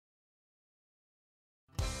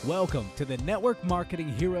Welcome to the Network Marketing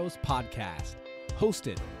Heroes podcast,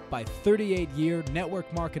 hosted by 38-year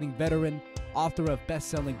network marketing veteran, author of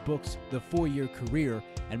best-selling books, The 4-Year Career,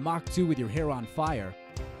 and Mach 2 with Your Hair on Fire,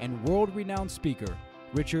 and world-renowned speaker,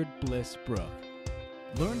 Richard Brooke.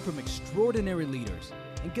 Learn from extraordinary leaders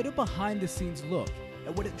and get a behind-the-scenes look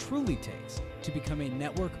at what it truly takes to become a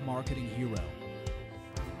network marketing hero.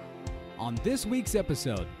 On this week's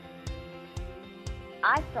episode,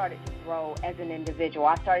 I started to grow as an individual.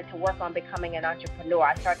 I started to work on becoming an entrepreneur.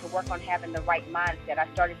 I started to work on having the right mindset.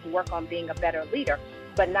 I started to work on being a better leader.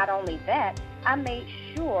 But not only that, I made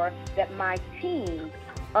sure that my team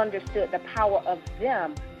understood the power of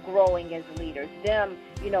them growing as leaders, them,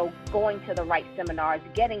 going to the right seminars,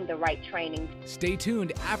 getting the right training. Stay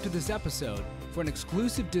tuned after this episode for an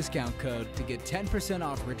exclusive discount code to get 10%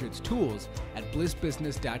 off Richard's tools at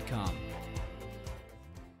blissbusiness.com.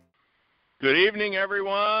 Good evening,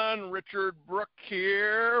 everyone. Richard Brooke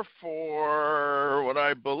here for what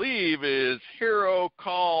I believe is Hero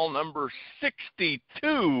Call number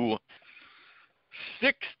 62.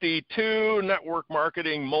 62 network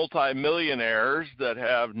marketing multimillionaires that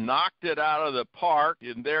have knocked it out of the park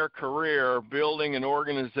in their career, building an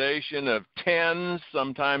organization of tens,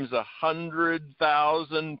 sometimes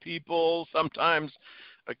 100,000 people, sometimes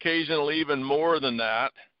occasionally even more than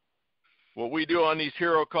that. What we do on these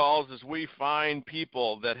hero calls is we find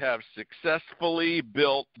people that have successfully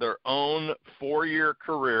built their own 4-year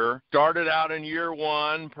career, started out in year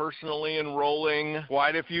one, personally enrolling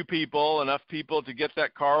quite a few people, enough people to get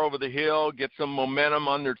that car over the hill, get some momentum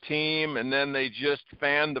on their team, and then they just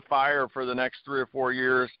fan the fire for the next 3 or 4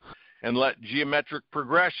 years and let geometric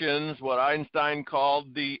progressions, what Einstein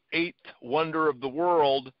called the 8th wonder of the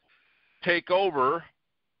world, take over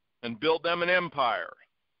and build them an empire.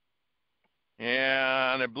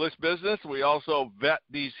 And at Bliss Business, we also vet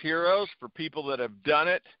these heroes for people that have done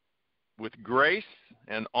it with grace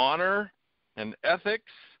and honor and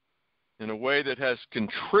ethics in a way that has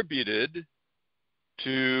contributed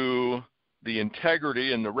to the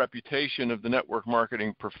integrity and the reputation of the network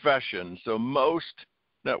marketing profession. So most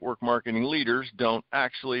network marketing leaders don't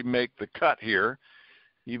actually make the cut here,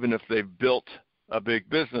 even if they've built a big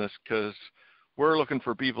business, because we're looking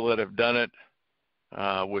for people that have done it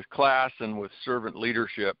with class and with servant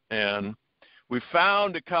leadership. And we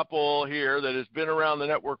found a couple here that has been around the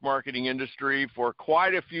network marketing industry for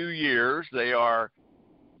quite a few years. They are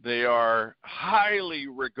highly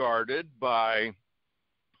regarded by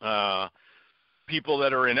people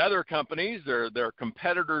that are in other companies. They're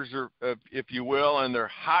competitors, if you will, and they're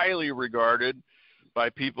highly regarded by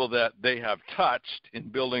people that they have touched in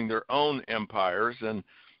building their own empires. And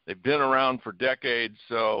they've been around for decades,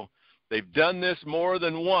 so they've done this more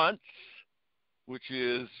than once, which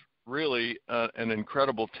is really an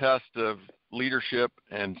incredible test of leadership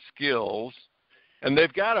and skills. And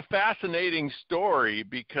they've got a fascinating story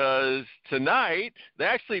because tonight they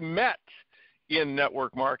actually met in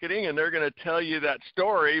network marketing, and they're going to tell you that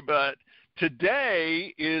story. But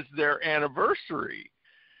today is their anniversary.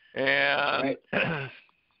 And right.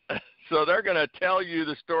 So they're going to tell you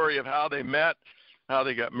the story of how they met, how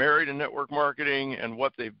they got married in network marketing, and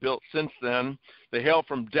what they've built since then. They hail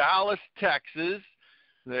from Dallas, Texas.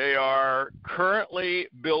 They are currently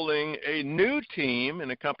building a new team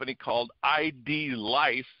in a company called ID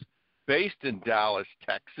Life, based in Dallas,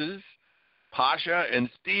 Texas. Pasha and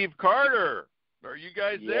Steve Carter. Are you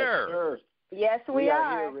guys there? Yes, sir. Yes, we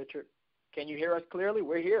are here, Richard. Can you hear us clearly?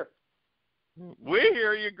 We're here. We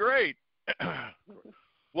hear you great.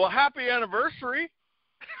 Well, happy anniversary.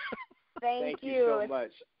 Thank you so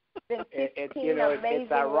much. It's been 15 amazing,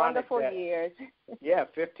 wonderful years. Yeah,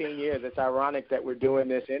 15 years. It's ironic that we're doing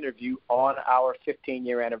this interview on our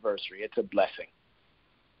 15-year anniversary. It's a blessing.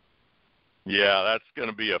 Yeah, that's going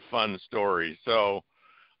to be a fun story. So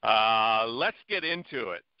let's get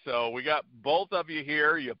into it. So we got both of you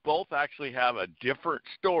here. You both actually have a different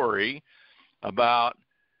story about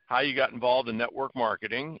how you got involved in network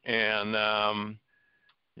marketing. And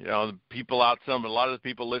the people a lot of the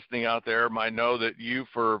people listening out there might know that you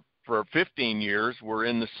for 15 years were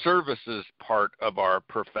in the services part of our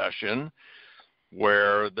profession,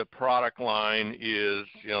 where the product line is,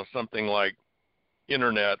 something like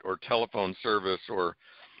internet or telephone service or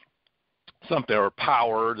something, or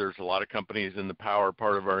power. There's a lot of companies in the power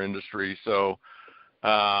part of our industry. So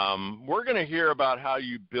we're going to hear about how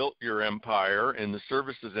you built your empire in the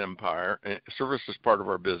services part of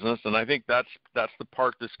our business, and I think that's the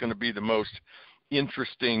part that's going to be the most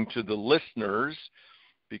interesting to the listeners,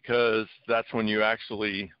 because that's when you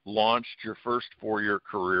actually launched your first 4-year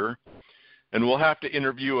career. And we'll have to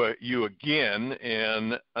interview you again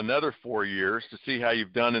in another 4 years to see how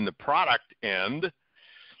you've done in the product end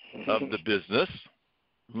of the business.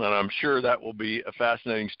 And I'm sure that will be a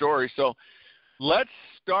fascinating story. So let's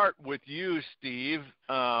start with you, Steve.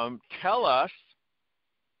 Tell us,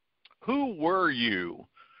 who were you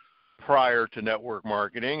prior to network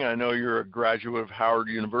marketing? I know you're a graduate of Howard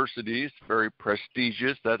University. It's very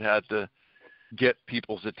prestigious. That had to get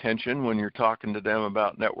people's attention when you're talking to them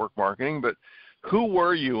about network marketing. But who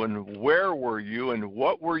were you, and where were you, and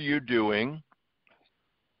what were you doing,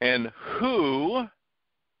 and who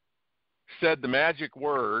said the magic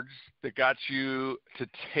words that got you to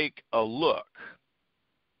take a look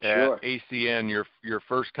at ACN, your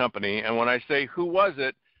first company? And when I say who was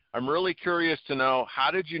it, I'm really curious to know,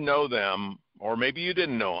 how did you know them, or maybe you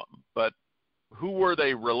didn't know them, but who were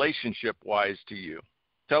they relationship-wise to you?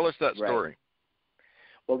 Tell us that story. Right.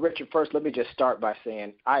 Well, Richard, first let me just start by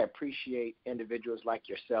saying I appreciate individuals like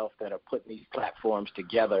yourself that are putting these platforms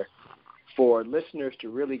together for listeners to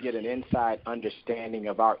really get an inside understanding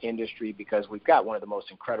of our industry, because we've got one of the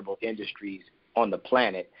most incredible industries on the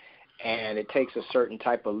planet, and it takes a certain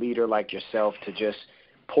type of leader like yourself to just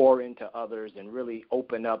pour into others and really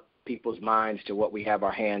open up people's minds to what we have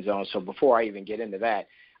our hands on. So before I even get into that,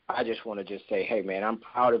 I just want to just say, hey, man, I'm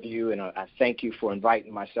proud of you, and I thank you for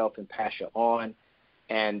inviting myself and Pasha on,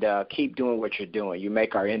 and keep doing what you're doing. You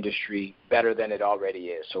make our industry better than it already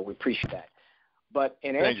is, so we appreciate that. But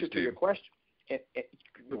in answer to your question,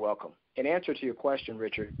 you're welcome. In answer to your question,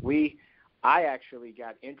 Richard, I actually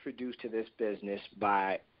got introduced to this business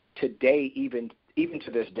by today, even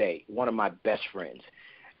to this day, one of my best friends.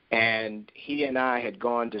 And he and I had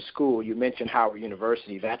gone to school. You mentioned Howard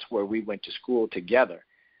University. That's where we went to school together.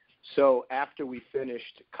 So after we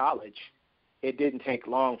finished college, it didn't take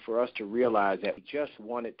long for us to realize that we just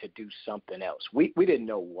wanted to do something else. We didn't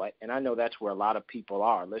know what, and I know that's where a lot of people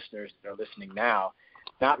are, listeners that are listening now,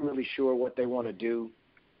 not really sure what they want to do.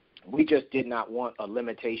 We just did not want a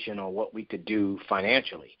limitation on what we could do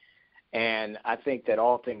financially. And I think that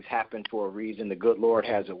all things happen for a reason. The good Lord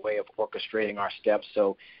has a way of orchestrating our steps.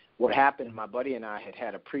 So what happened, my buddy and I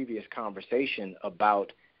had a previous conversation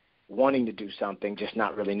about wanting to do something, just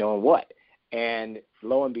not really knowing what. And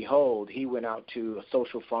lo and behold, he went out to a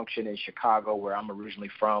social function in Chicago, where I'm originally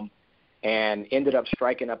from, and ended up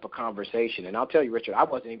striking up a conversation. And I'll tell you, Richard, I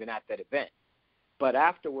wasn't even at that event. But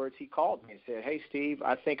afterwards, he called me and said, hey, Steve,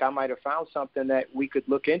 I think I might have found something that we could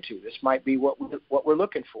look into. This might be what we're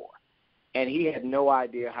looking for. And he had no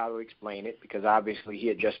idea how to explain it, because obviously he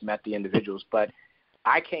had just met the individuals. But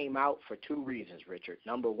I came out for two reasons, Richard.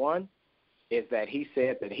 Number one is that he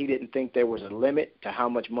said that he didn't think there was a limit to how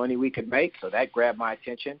much money we could make, so that grabbed my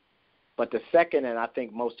attention. But the second, and I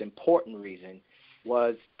think most important reason,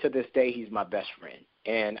 was to this day he's my best friend,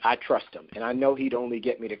 and I trust him. And I know he'd only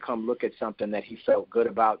get me to come look at something that he felt good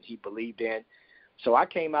about, he believed in. So I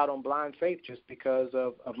came out on blind faith just because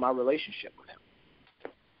of my relationship with him.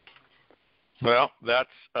 Well, that's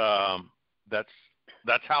how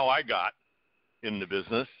I got in the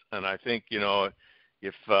business, and I think,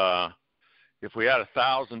 if we had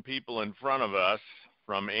 1,000 people in front of us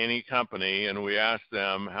from any company, and we asked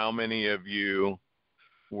them how many of you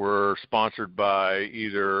were sponsored by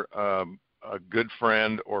either a good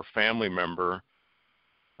friend or family member,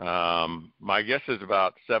 my guess is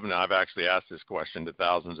about 7. I've actually asked this question to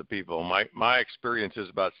thousands of people. My experience is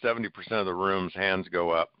about 70% of the room's hands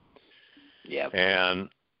go up. Yeah. And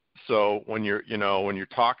so when you're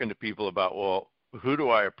talking to people about, well, who do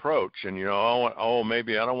I approach? And,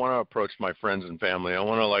 maybe I don't want to approach my friends and family. I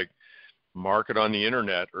want to market on the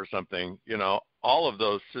internet or something. All of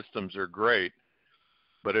those systems are great.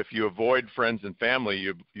 But if you avoid friends and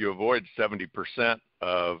family, you avoid 70%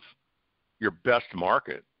 of your best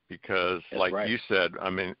market, because you said, I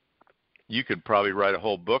mean, you could probably write a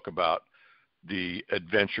whole book about the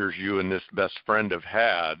adventures you and this best friend have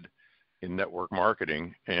had in network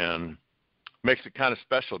marketing, and makes it kind of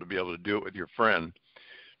special to be able to do it with your friend.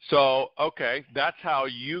 So, okay, that's how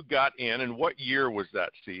you got in. And what year was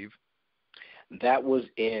that, Steve? That was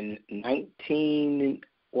in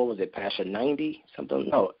Pasha, 90 something?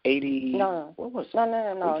 No, 80. No. What was it?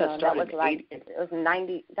 No. That was like, it was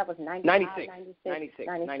 90. That was 96.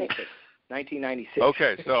 1996.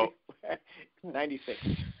 Okay, so 96.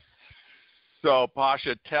 So,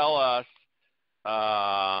 Pasha, tell us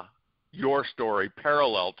your story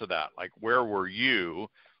parallel to that. Like, where were you?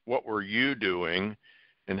 What were you doing?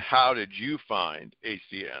 And how did you find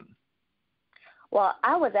ACN? Well,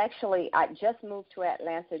 I just moved to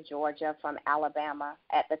Atlanta, Georgia from Alabama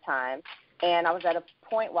at the time. And I was at a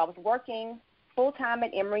point where I was working full-time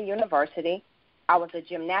at Emory University. I was a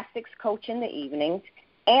gymnastics coach in the evenings,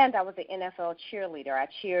 and I was an NFL cheerleader. I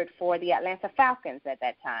cheered for the Atlanta Falcons at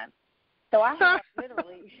that time. So I had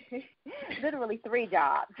literally 3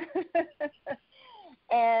 jobs.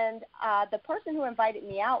 And the person who invited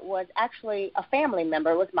me out was actually a family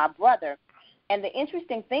member. It was my brother. And the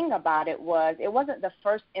interesting thing about it was it wasn't the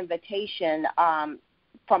first invitation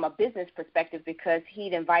from a business perspective, because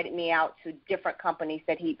he'd invited me out to different companies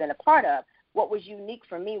that he'd been a part of. What was unique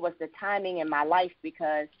for me was the timing in my life,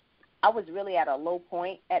 because I was really at a low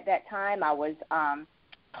point at that time. I was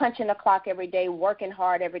punching the clock every day, working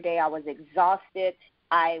hard every day. I was exhausted.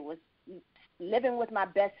 I was living with my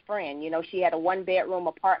best friend. You know, she had a 1-bedroom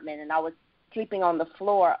apartment, and I was sleeping on the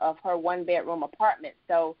floor of her 1-bedroom apartment.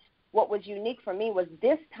 So what was unique for me was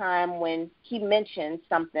this time when he mentioned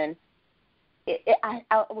something, I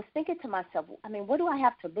was thinking to myself, I mean, what do I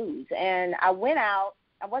have to lose? And I went out.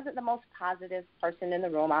 I wasn't the most positive person in the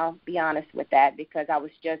room, I'll be honest with that, because I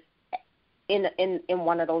was just in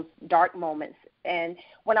one of those dark moments. And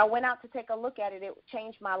when I went out to take a look at it, it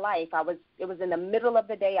changed my life. It was in the middle of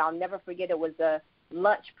the day. I'll never forget. It was a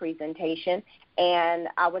lunch presentation, and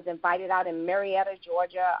I was invited out in Marietta,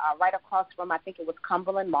 Georgia, right across from, I think it was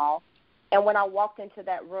Cumberland Mall. And when I walked into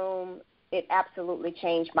that room, it absolutely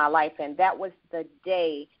changed my life. And that was the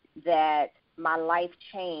day that my life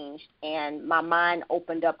changed and my mind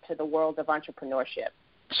opened up to the world of entrepreneurship.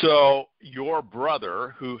 So your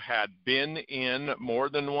brother, who had been in more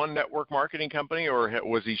than one network marketing company, or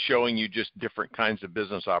was he showing you just different kinds of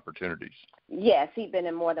business opportunities? Yes, he'd been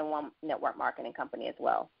in more than one network marketing company as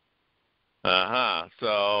well. Uh-huh.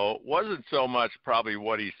 So wasn't so much probably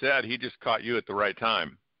what he said. He just caught you at the right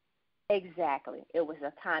time. Exactly. It was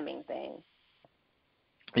a timing thing.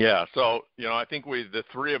 Yeah. So, I think the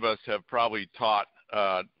 3 of us have probably taught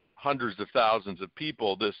hundreds of thousands of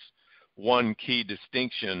people this one key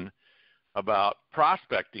distinction about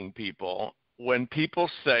prospecting people. When people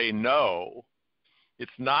say no,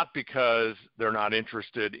 it's not because they're not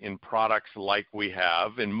interested in products like we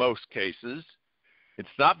have in most cases. It's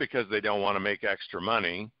not because they don't want to make extra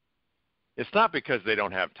money. It's not because they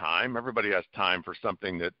don't have time. Everybody has time for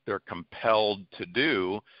something that they're compelled to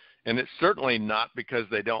do. And it's certainly not because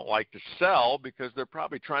they don't like to sell, because they're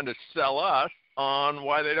probably trying to sell us on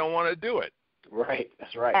why they don't want to do it. Right.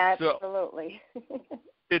 That's right. Absolutely.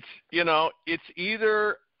 So it's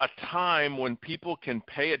either a time when people can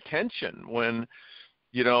pay attention, when,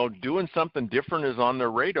 doing something different is on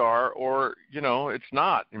their radar, or, it's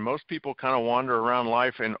not. And most people kind of wander around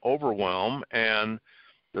life in overwhelm, and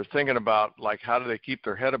they're thinking about, like, how do they keep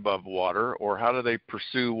their head above water, or how do they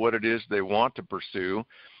pursue what it is they want to pursue.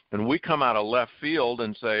 And we come out of left field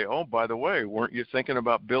and say, oh, by the way, weren't you thinking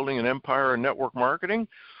about building an empire in network marketing?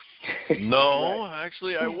 No, right.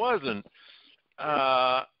 Actually, I wasn't.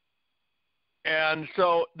 And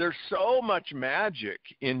so there's so much magic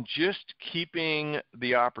in just keeping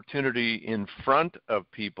the opportunity in front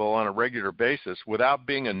of people on a regular basis without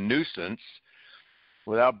being a nuisance,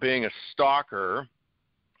 without being a stalker,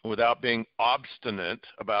 without being obstinate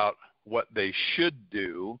about what they should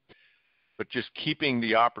do, but just keeping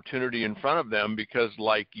the opportunity in front of them, because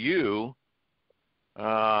like you,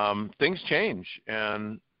 things change,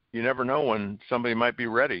 and you never know when somebody might be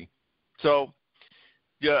ready. So,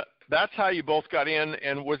 yeah, that's how you both got in.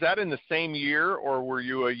 And was that in the same year, or were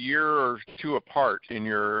you a year or 2 apart in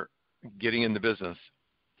your getting in the business?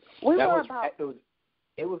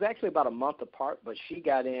 It was actually about a month apart, but she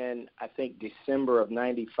got in, I think, December of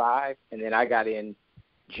 95, and then I got in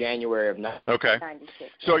January of 96. Okay.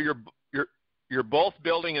 So you're both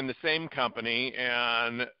building in the same company,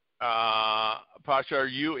 and Pasha, are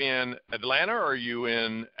you in Atlanta or are you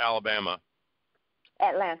in Alabama?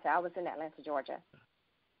 Atlanta. I was in Atlanta, Georgia.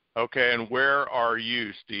 Okay, and where are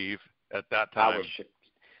you, Steve, at that time? I was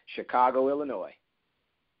Chicago, Illinois.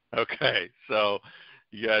 Okay, so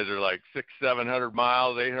you guys are like 600-700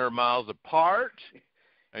 miles, 800 miles apart,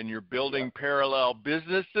 and you're building parallel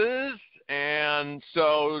businesses. And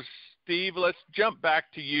so, Steve, let's jump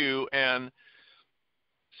back to you. And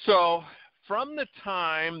so from the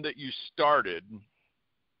time that you started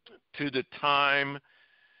to the time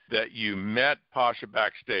that you met Pasha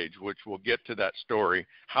backstage, which we'll get to that story,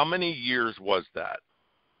 how many years was that?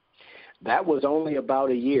 That was only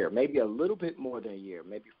about a year, maybe a little bit more than a year,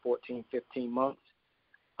 maybe 14, 15 months,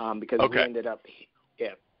 because we ended up, we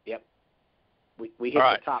hit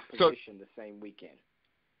the top position the same weekend.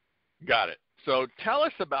 Got it. So tell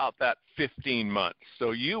us about that 15 months.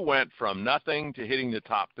 So you went from nothing to hitting the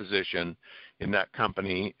top position in that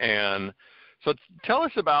company. And so tell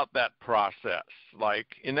us about that process. Like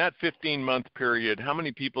in that 15-month period, how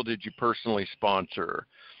many people did you personally sponsor?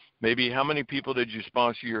 maybe how many people did you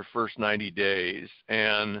sponsor your first 90 days?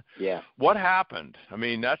 And Yeah. what happened? I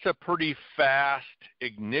mean, that's a pretty fast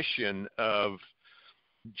ignition of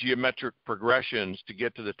geometric progressions to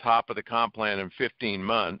get to the top of the comp plan in 15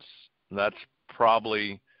 months. That's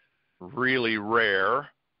probably really rare.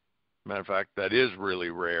 Matter of fact, that is really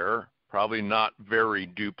rare, probably not very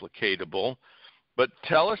duplicatable. But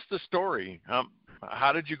tell us the story.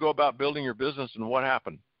 How did you go about building your business, and what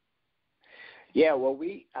happened? Yeah, well,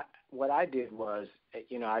 what I did was,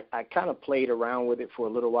 I kind of played around with it for a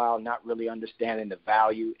little while, not really understanding the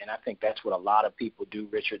value, and I think that's what a lot of people do,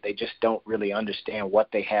 Richard. They just don't really understand what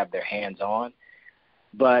they have their hands on.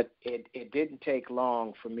 But it didn't take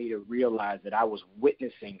long for me to realize that I was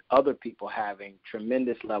witnessing other people having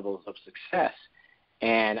tremendous levels of success.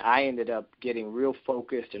 And I ended up getting real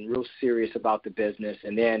focused and real serious about the business.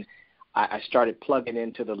 And then I started plugging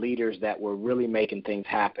into the leaders that were really making things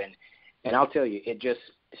happen. And I'll tell you, it just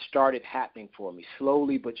started happening for me,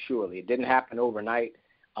 slowly but surely. It didn't happen overnight,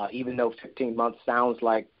 even though 15 months sounds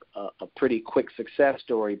like a pretty quick success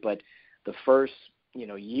story. But the first,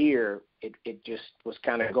 year, it just was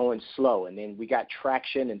kind of going slow. And then we got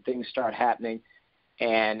traction and things started happening.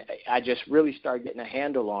 And I just really started getting a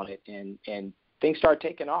handle on it. And things started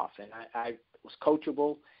taking off. And I was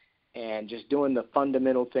coachable and just doing the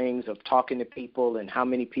fundamental things of talking to people and how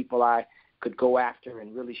many people I could go after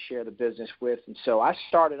and really share the business with. And so I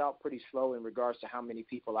started out pretty slow in regards to how many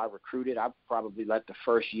people I recruited. I probably let the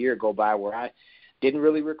first year go by where I didn't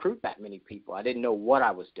really recruit that many people. I didn't know what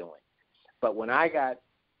I was doing. But when I got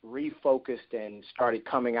refocused and started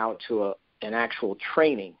coming out to an actual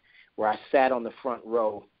training where I sat on the front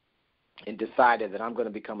row and decided that I'm going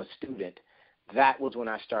to become a student, that was when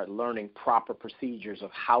I started learning proper procedures of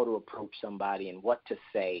how to approach somebody and what to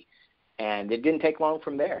say. And it didn't take long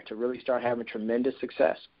from there to really start having tremendous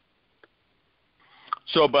success.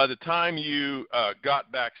 So by the time you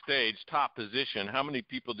got backstage, top position, how many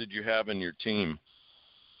people did you have in your team?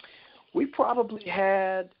 We probably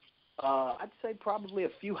had, I'd say probably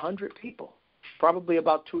a few hundred people, probably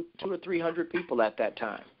about 200 or 300 people at that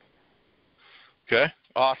time. Okay,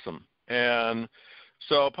 awesome. And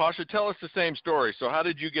so, Pasha, tell us the same story. So how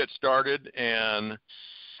did you get started, and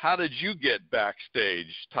how did you get backstage,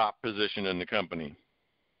 top position in the company?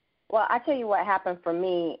 Well, I tell you what happened for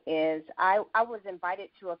me is I was invited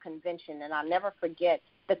to a convention, and I'll never forget,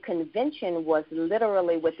 the convention was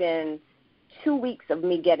literally within 2 weeks of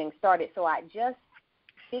me getting started. So I just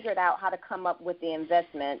figured out how to come up with the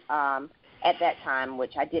investment at that time,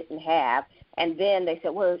 which I didn't have. And then they said,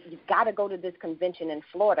 well, you've got to go to this convention in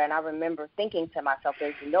Florida. And I remember thinking to myself,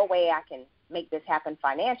 there's no way I can make this happen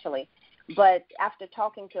financially. But after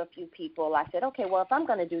talking to a few people, I said, okay, well, if I'm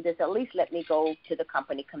going to do this, at least let me go to the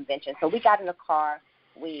company convention. So we got in a car.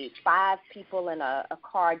 5 people in a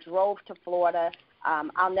car drove to Florida.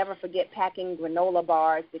 I'll never forget packing granola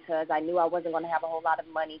bars because I knew I wasn't going to have a whole lot of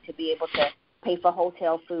money to be able to pay for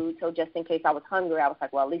hotel food. So just in case I was hungry, I was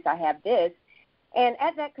like, well, at least I have this. And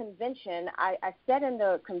at that convention, I sat in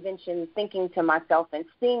the convention thinking to myself and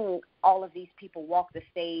seeing all of these people walk the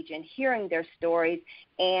stage and hearing their stories.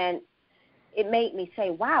 And it made me say,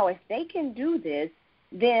 wow, if they can do this,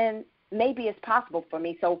 then maybe it's possible for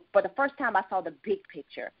me. So for the first time, I saw the big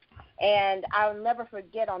picture. And I'll never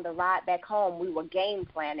forget on the ride back home, we were game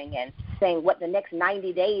planning and saying what the next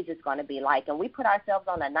 90 days is going to be like. And we put ourselves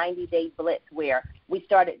on a 90-day blitz where we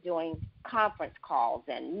started doing conference calls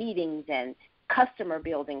and meetings and customer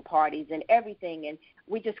building parties and everything. And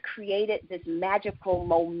we just created this magical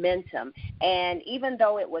momentum. And even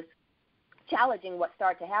though it was challenging, what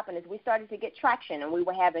started to happen is we started to get traction and we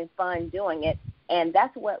were having fun doing it. And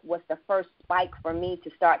that's what was the first spike for me to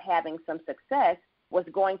start having some success, was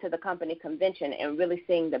going to the company convention and really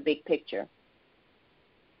seeing the big picture.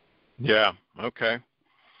 Yeah, okay.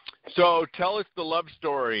 So tell us the love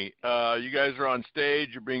story. You guys are on stage.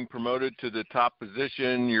 You're being promoted to the top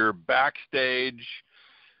position. You're backstage.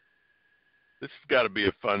 This has got to be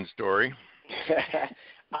a fun story.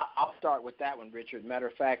 I'll start with that one, Richard. Matter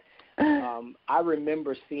of fact, I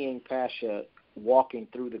remember seeing Pasha walking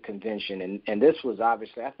through the convention, and this was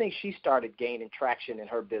obviously, I think she started gaining traction in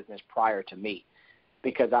her business prior to me,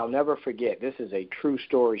 because I'll never forget, this is a true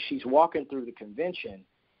story. She's walking through the convention,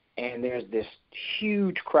 and there's this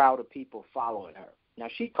huge crowd of people following her. Now,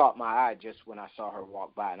 she caught my eye just when I saw her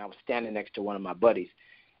walk by, and I was standing next to one of my buddies.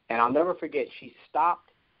 And I'll never forget, she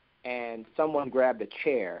stopped, and someone grabbed a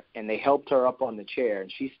chair, and they helped her up on the chair.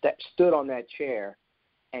 And she stood on that chair,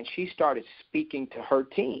 and she started speaking to her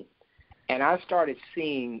team. And I started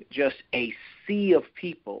seeing just a sea of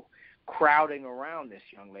people crowding around this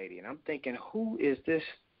young lady. And I'm thinking, who is this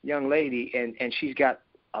young lady? And she's got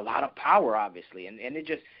a lot of power, obviously, and it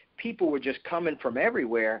just, people were just coming from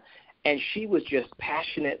everywhere, and she was just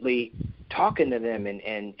passionately talking to them,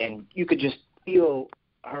 and you could just feel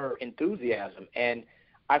her enthusiasm. And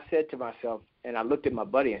I said to myself, and I looked at my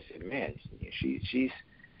buddy and said, man,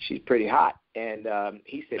 she's pretty hot. And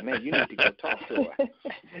he said, man, you need to go talk to her.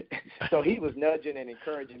 So he was nudging and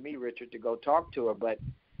encouraging me, Richard, to go talk to her. But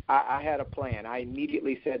I had a plan. I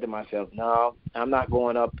immediately said to myself, no, I'm not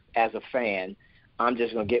going up as a fan. I'm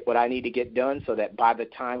just going to get what I need to get done so that by the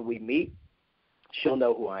time we meet, she'll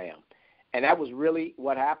know who I am. And that was really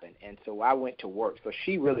what happened. And so I went to work. So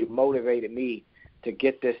she really motivated me to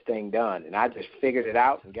get this thing done. And I just figured it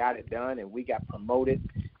out and got it done, and we got promoted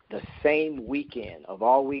the same weekend of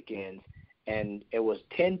all weekends. And it was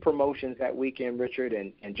 10 promotions that weekend, Richard,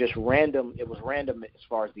 and just random. It was random as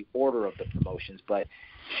far as the order of the promotions. But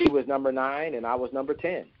she was number 9 and I was number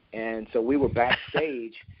 10. And so we were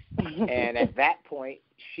backstage. And at that point,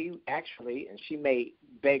 she actually, and she may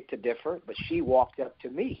beg to differ, but she walked up to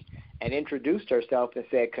me and introduced herself and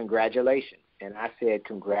said, congratulations. And I said,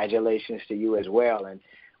 congratulations to you as well. And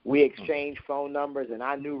we exchanged phone numbers, and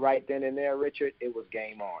I knew right then and there, Richard, it was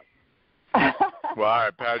game on. Well,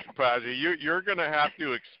 all right, Pasha, you're going to have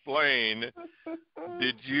to explain,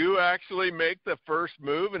 did you actually make the first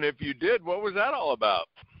move? And if you did, what was that all about?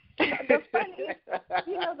 The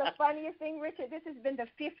funniest thing, Richard, this has been the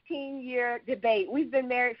 15-year debate. We've been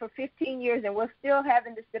married for 15 years, and we're still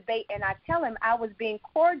having this debate. And I tell him I was being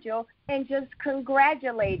cordial and just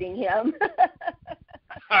congratulating him.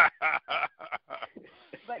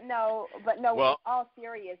 But no. Well, in all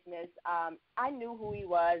seriousness, I knew who he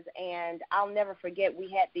was, and I'll never forget. We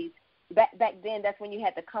had these back then. That's when you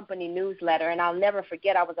had the company newsletter, and I'll never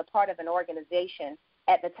forget. I was a part of an organization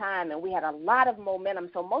at the time, and we had a lot of momentum.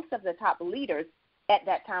 So most of the top leaders at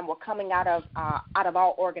that time were coming out of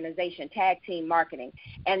our organization, Tag Team Marketing.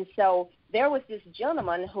 And so there was this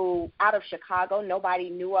gentleman who, out of Chicago, nobody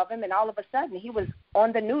knew of him, and all of a sudden he was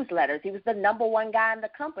on the newsletters. He was the number one guy in the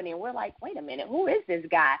company, and we're like, wait a minute, who is this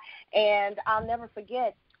guy? And I'll never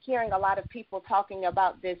forget hearing a lot of people talking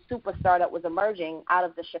about this superstar that was emerging out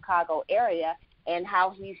of the Chicago area and how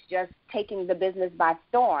he's just taking the business by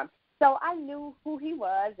storm. So I knew who he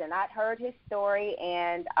was, and I'd heard his story,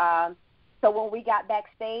 and so when we got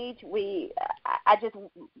backstage, I just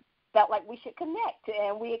felt like we should connect,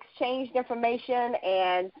 and we exchanged information.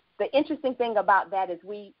 And the interesting thing about that is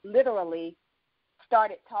we literally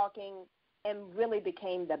started talking and really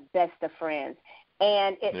became the best of friends.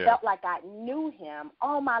 And it felt like I knew him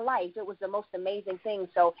all my life. It was the most amazing thing.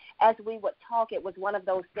 So as we would talk, it was one of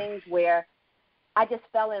those things where I just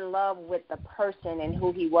fell in love with the person and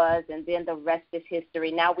who he was, and then the rest is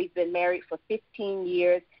history. Now we've been married for 15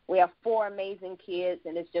 years. We have 4 amazing kids,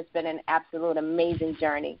 and it's just been an absolute amazing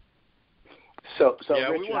journey. So yeah,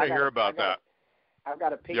 Richard, we want to hear about that. I've got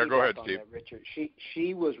to piggyback on that, Richard.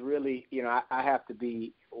 She was really, I have to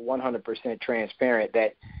be 100% transparent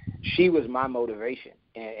that she was my motivation.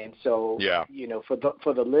 And so,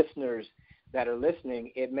 for the listeners that are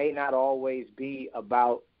listening, it may not always be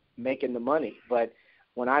about making the money, but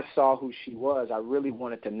when I saw who she was, I really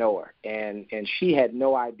wanted to know her, and she had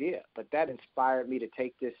no idea, but that inspired me to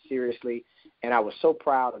take this seriously, and I was so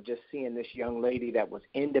proud of just seeing this young lady that was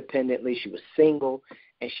independently, she was single,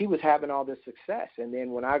 and she was having all this success. And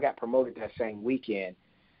then when I got promoted that same weekend,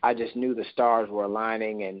 I just knew the stars were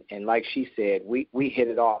aligning, and like she said, we hit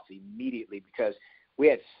it off immediately because we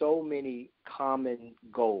had so many common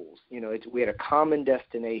goals. We had a common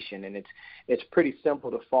destination, and it's pretty simple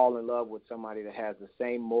to fall in love with somebody that has the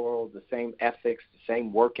same morals, the same ethics, the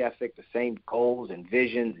same work ethic, the same goals and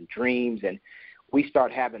visions and dreams. And we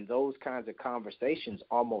start having those kinds of conversations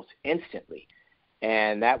almost instantly.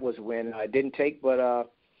 And that was when it didn't take but a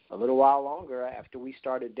little while longer after we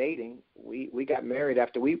started dating. We got married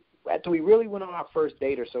after we really went on our first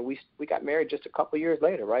date or so. We got married just a couple of years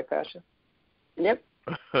later, right, Pasha? Yep.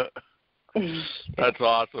 That's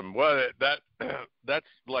awesome. Well, that's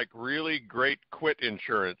like really great quit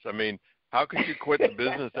insurance. I mean, how could you quit the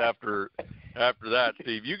business after that,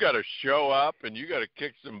 Steve? You got to show up and you got to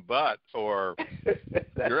kick some butt, or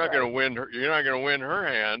you're not going to win. You're not going to win her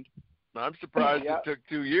hand. I'm surprised it took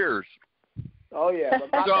 2 years. Oh yeah,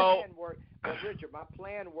 but my plan worked. But Richard, my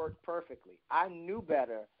plan worked perfectly. I knew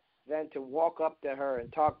better than to walk up to her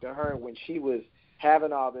and talk to her when she was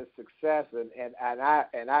having all this success,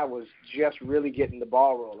 and I was just really getting the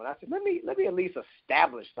ball rolling. I said, let me at least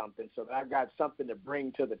establish something so that I've got something to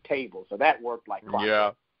bring to the table. So that worked like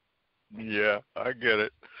clockwork. Yeah, I get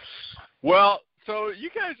it. Well, so you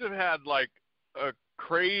guys have had like a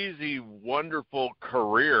crazy, wonderful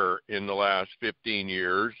career in the last 15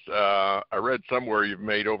 years. I read somewhere you've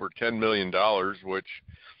made over $10 million, which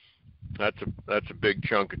that's a big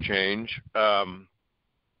chunk of change. Tell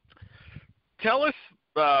us,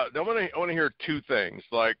 I want to hear two things.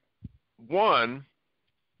 Like, one,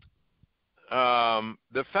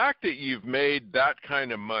 the fact that you've made that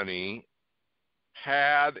kind of money,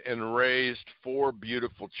 had and raised 4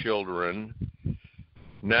 beautiful children.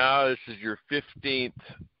 Now this is your 15th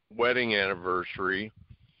wedding anniversary.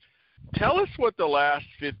 Tell us what the last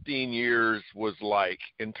 15 years was like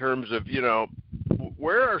in terms of,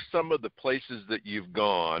 where are some of the places that you've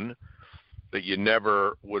gone that you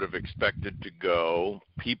never would have expected to go,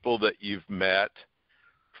 people that you've met,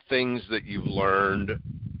 things that you've learned.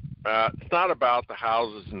 It's not about the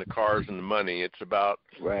houses and the cars and the money. It's about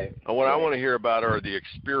right. What I want to hear about are the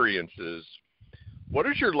experiences. What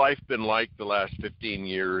has your life been like the last 15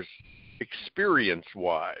 years,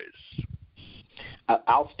 experience-wise?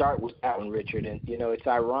 I'll start with that one, Richard. And, it's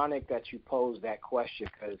ironic that you posed that question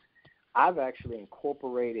because I've actually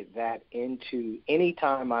incorporated that into any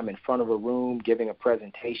time I'm in front of a room giving a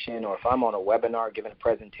presentation, or if I'm on a webinar giving a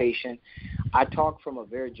presentation, I talk from a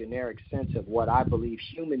very generic sense of what I believe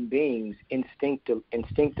human beings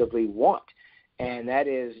instinctively want. And that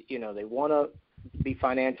is, they want to be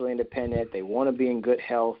financially independent. They want to be in good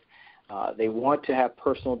health. They want to have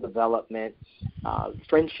personal development.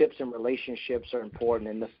 Friendships and relationships are important.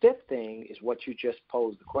 And the fifth thing is what you just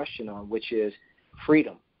posed the question on, which is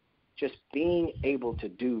freedom. Just being able to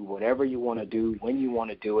do whatever you want to do when you want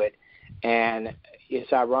to do it. And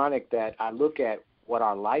it's ironic that I look at what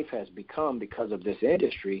our life has become because of this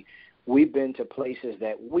industry. We've been to places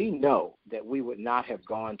that we know that we would not have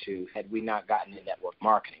gone to had we not gotten into network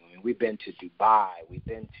marketing. I mean, we've been to Dubai. We've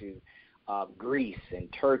been to Greece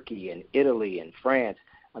and Turkey and Italy and France.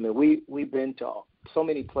 I mean, we've been to so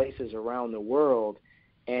many places around the world.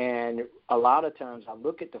 And a lot of times I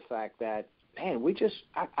look at the fact that, man,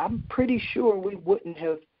 I'm pretty sure we wouldn't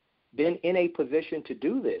have been in a position to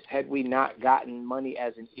do this had we not gotten money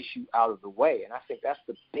as an issue out of the way. And I think that's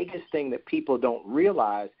the biggest thing that people don't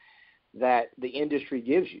realize that the industry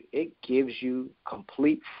gives you. It gives you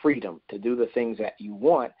complete freedom to do the things that you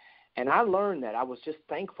want. And I learned that. I was just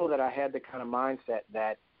thankful that I had the kind of mindset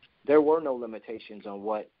that there were no limitations on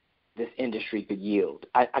what this industry could yield.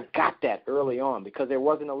 I got that early on because there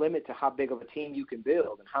wasn't a limit to how big of a team you can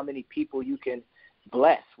build and how many people you can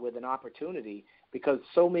bless with an opportunity because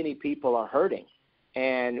so many people are hurting.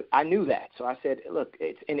 And I knew that. So I said, look,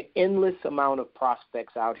 it's an endless amount of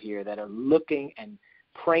prospects out here that are looking and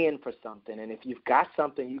praying for something. And if you've got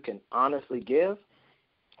something you can honestly give,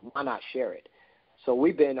 why not share it? So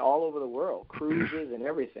we've been all over the world, cruises and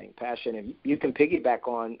everything, Pasha. And you can piggyback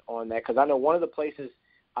on that because I know one of the places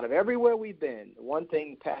out of everywhere we've been, the one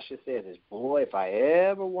thing Pasha says is, boy, if I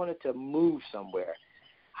ever wanted to move somewhere,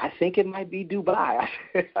 I think it might be Dubai. I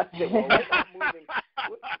said, well,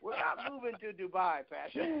 we're not moving to Dubai,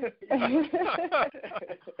 Pasha.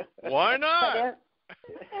 Why not?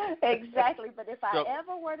 Exactly. But if I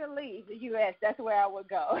ever were to leave the U.S., that's where I would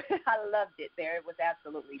go. I loved it there. It was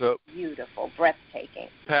absolutely beautiful, breathtaking.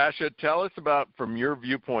 Pasha, tell us about, from your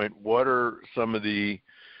viewpoint, what are some of the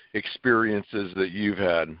experiences that you've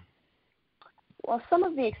had? Well, some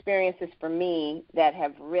of the experiences for me that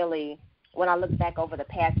have really, when I look back over the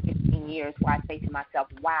past 15 years, where I say to myself,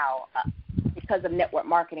 wow, because of network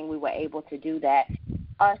marketing, we were able to do that,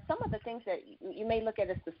 are some of the things that you may look at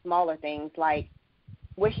as the smaller things, like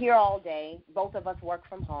we're here all day, both of us work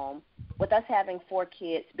from home. With us having 4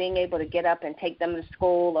 kids, being able to get up and take them to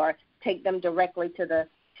school or take them directly to the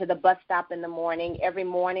bus stop in the morning. Every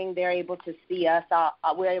morning they're able to see us.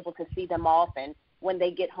 We're able to see them off. And when they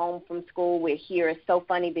get home from school, we're here. It's so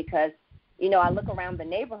funny because, I look around the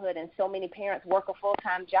neighborhood and so many parents work a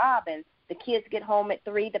full-time job and the kids get home at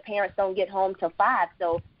 3. The parents don't get home till 5.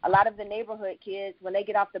 So a lot of the neighborhood kids, when they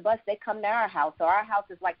get off the bus, they come to our house. So our house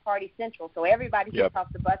is like party central. So everybody gets off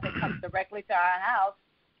the bus and comes directly to our house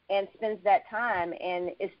and spends that time.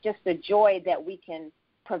 And it's just a joy that we can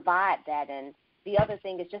provide that. And the other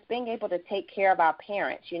thing is just being able to take care of our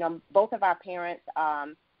parents. Both of our parents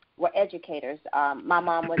were educators. My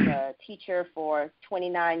mom was a teacher for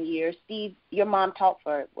 29 years. Steve, your mom taught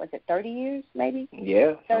for, was it 30 years maybe?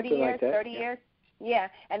 Yeah, 30 years, like that. 30 years. Yeah,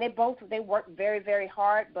 and they worked very, very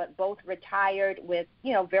hard, but both retired with,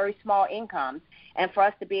 very small incomes. And for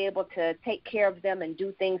us to be able to take care of them and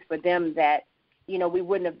do things for them that, we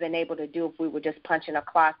wouldn't have been able to do if we were just punching a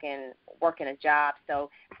clock and working a job.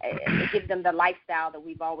 So it gives them the lifestyle that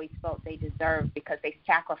we've always felt they deserve because they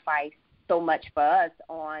sacrificed so much for us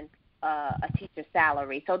on a teacher's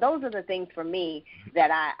salary. So those are the things for me that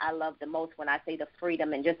I love the most when I say the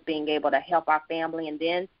freedom and just being able to help our family and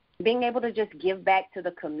then being able to just give back to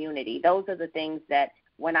the community. Those are the things that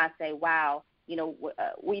when I say, wow,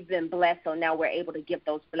 we've been blessed, so now we're able to give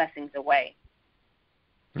those blessings away.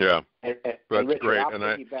 Yeah, and that's Richard, great. I'll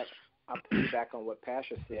piggyback on what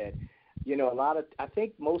Pasha said. I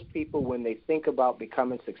think most people, when they think about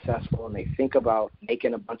becoming successful and they think about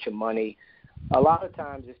making a bunch of money, a lot of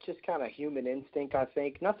times it's just kind of human instinct, I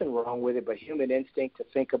think. Nothing wrong with it, but human instinct to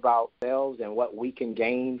think about ourselves and what we can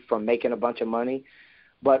gain from making a bunch of money.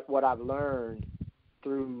 But what I've learned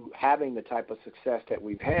through having the type of success that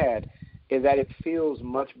we've had is that it feels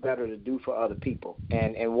much better to do for other people.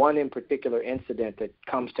 And one in particular incident that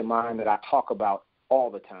comes to mind that I talk about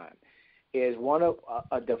all the time is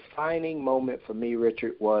a defining moment for me,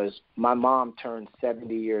 Richard, was my mom turned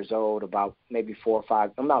 70 years old about maybe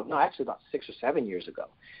about 6 or 7 years ago.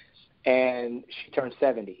 And she turned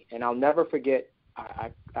 70. And I'll never forget,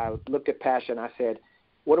 I looked at Pasha and I said,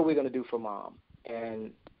 what are we going to do for Mom?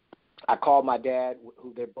 And I called my dad,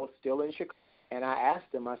 who they're both still in Chicago, and I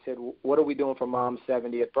asked him, I said, what are we doing for Mom's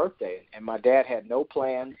 70th birthday? And my dad had no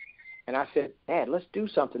plans. And I said, Dad, let's do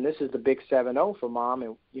something. This is the big 7-0 for Mom.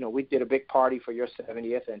 And, we did a big party for your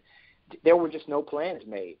 70th, and there were just no plans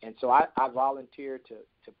made. And so I volunteered to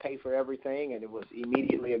pay for everything, and it was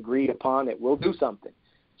immediately agreed upon that we'll do something.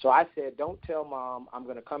 So I said, don't tell Mom. I'm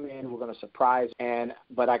going to come in. We're going to surprise.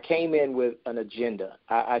 But I came in with an agenda.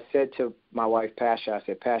 I said to my wife, Pasha, I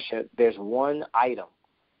said, Pasha, there's one item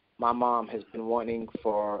my mom has been wanting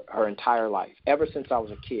for her entire life. Ever since I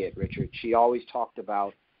was a kid, Richard, she always talked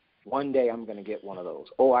about, one day I'm going to get one of those.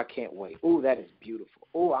 Oh, I can't wait. Oh, that is beautiful.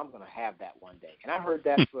 Oh, I'm going to have that one day. And I heard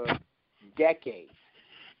that for decades.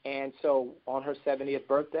 And so on her 70th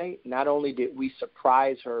birthday, not only did we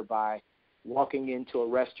surprise her by walking into a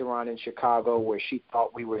restaurant in Chicago where she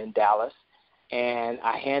thought we were in Dallas, and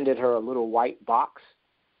I handed her a little white box.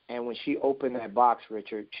 And when she opened that box,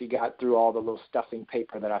 Richard, she got through all the little stuffing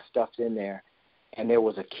paper that I stuffed in there, and there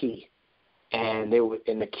was a key. And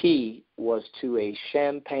the key was to a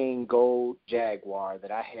champagne gold Jaguar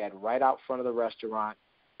that I had right out front of the restaurant,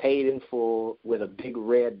 paid in full with a big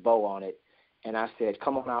red bow on it. And I said,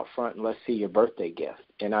 come on out front and let's see your birthday gift.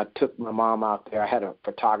 And I took my mom out there. I had a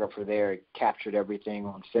photographer there, captured everything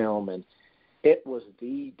on film. And it was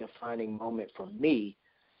the defining moment for me,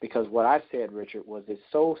 because what I said, Richard, was it's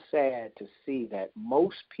so sad to see that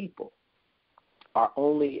most people are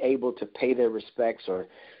only able to pay their respects or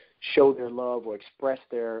show their love or express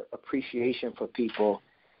their appreciation for people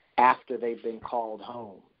after they've been called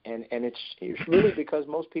home. And it's really because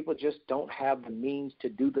most people just don't have the means to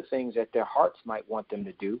do the things that their hearts might want them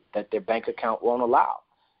to do, that their bank account won't allow.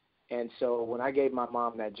 And so when I gave my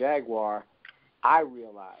mom that Jaguar, I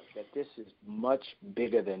realized that this is much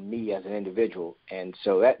bigger than me as an individual. And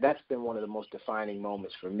so that's been one of the most defining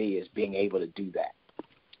moments for me, is being able to do that.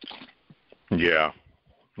 Yeah,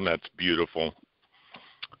 that's beautiful.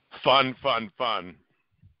 Fun.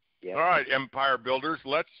 Yeah. All right, Empire Builders,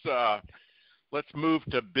 let's move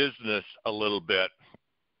to business a little bit.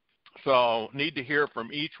 So need to hear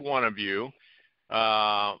from each one of you.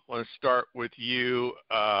 I want to start with you,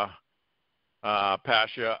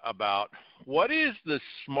 Pasha, about what is the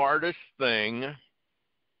smartest thing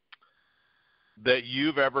that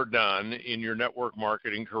you've ever done in your network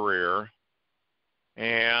marketing career,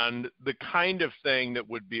 and the kind of thing that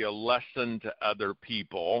would be a lesson to other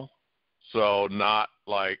people. So not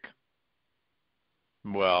like,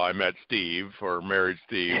 well, I met Steve or married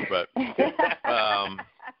Steve, but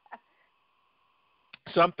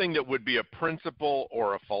something that would be a principle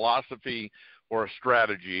or a philosophy or a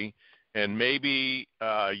strategy, and maybe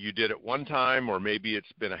you did it one time, or maybe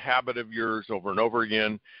it's been a habit of yours over and over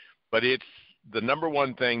again, but it's the number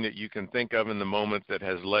one thing that you can think of in the moment that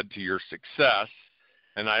has led to your success.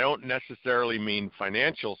 And I don't necessarily mean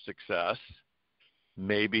financial success.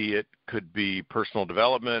 Maybe it could be personal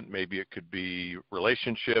development. Maybe it could be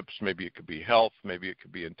relationships. Maybe it could be health. Maybe it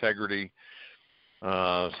could be integrity,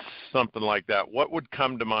 something like that. What would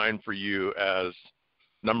come to mind for you as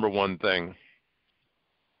number one thing?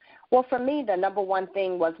 Well, for me, the number one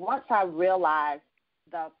thing was once I realized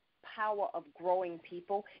the power of growing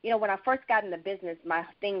people. When I first got in the business, my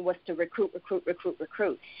thing was to recruit.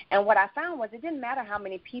 And what I found was it didn't matter how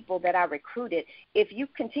many people that I recruited. If you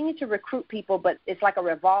continue to recruit people, but it's like a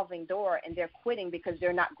revolving door and they're quitting because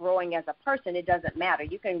they're not growing as a person, it doesn't matter.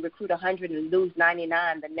 You can recruit 100 and lose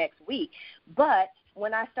 99 the next week. But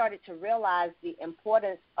when I started to realize the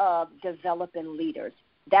importance of developing leaders,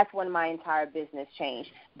 that's when my entire business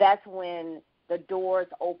changed. That's when the doors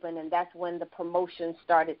opened, and that's when the promotions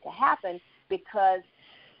started to happen, because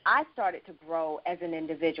I started to grow as an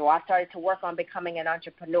individual. I started to work on becoming an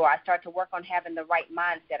entrepreneur. I started to work on having the right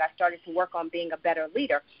mindset. I started to work on being a better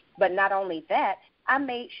leader. But not only that, I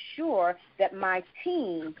made sure that my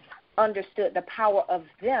team understood the power of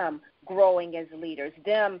them growing as leaders,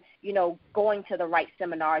 them, going to the right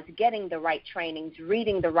seminars, getting the right trainings,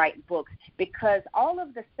 reading the right books, because all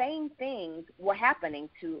of the same things were happening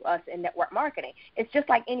to us in network marketing. It's just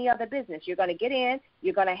like any other business. You're going to get in,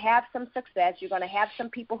 you're going to have some success, you're going to have some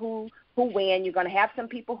people who win, you're going to have some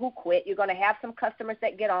people who quit, you're going to have some customers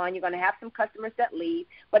that get on, you're going to have some customers that leave,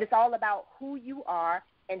 but it's all about who you are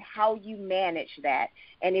and how you manage that.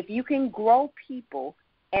 And if you can grow people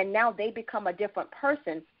and now they become a different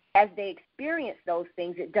person, as they experience those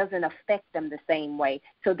things, it doesn't affect them the same way.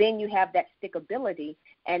 So then you have that stickability,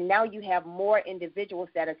 and now you have more individuals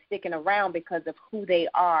that are sticking around because of who they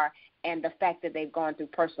are and the fact that they've gone through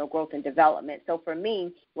personal growth and development. So for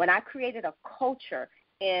me, when I created a culture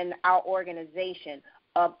in our organization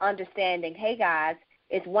of understanding, hey, guys,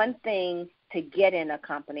 it's one thing to get in a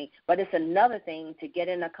company, but it's another thing to get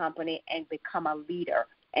in a company and become a leader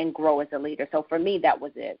and grow as a leader. So for me, that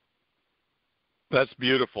was it. That's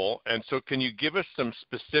beautiful. And so can you give us some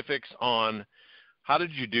specifics on how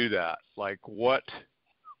did you do that? Like what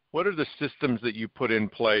are the systems that you put in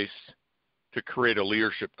place to create a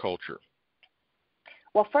leadership culture?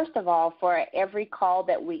 Well, first of all, for every call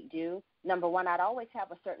that we do, number one, I'd always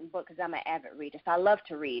have a certain book because I'm an avid reader. So I love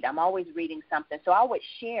to read. I'm always reading something. So I would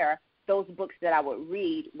share those books that I would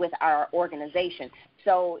read with our organization.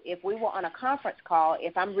 So if we were on a conference call,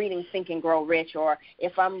 if I'm reading Think and Grow Rich, or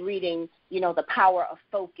if I'm reading, The Power of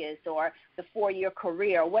Focus, or The 4-Year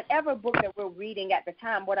Career, whatever book that we're reading at the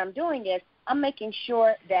time, what I'm doing is I'm making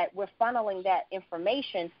sure that we're funneling that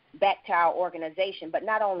information back to our organization. But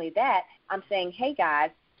not only that, I'm saying, hey, guys,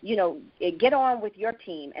 get on with your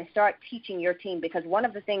team and start teaching your team, because one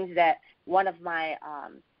of the things that one of my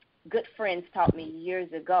good friends taught me years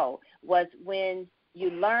ago was when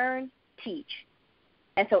you learn, teach.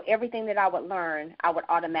 And so everything that I would learn, I would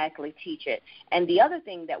automatically teach it. And the other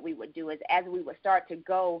thing that we would do is as we would start to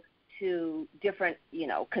go to different,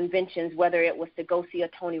 conventions, whether it was to go see a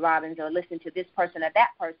Tony Robbins or listen to this person or that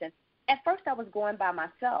person, at first I was going by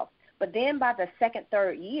myself. But then by the second,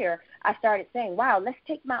 third year, I started saying, wow, let's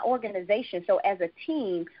take my organization. So as a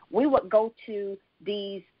team, we would go to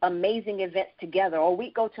these amazing events together, or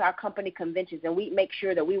we'd go to our company conventions, and we'd make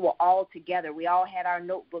sure that we were all together. We all had our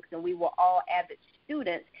notebooks, and we were all avid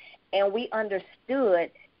students, and we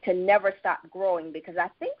understood to never stop growing, because I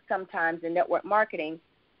think sometimes in network marketing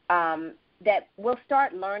that we'll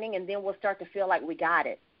start learning, and then we'll start to feel like we got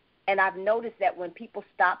it. And I've noticed that when people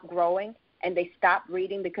stop growing and they stop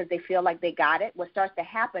reading because they feel like they got it, what starts to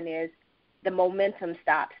happen is the momentum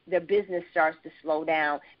stops. Their business starts to slow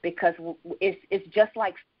down, because it's just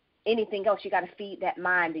like anything else. You got to feed that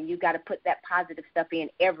mind, and you got to put that positive stuff in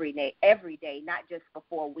every day, not just for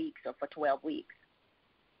 4 weeks or for 12 weeks.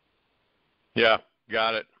 Yeah,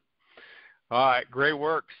 got it. All right, great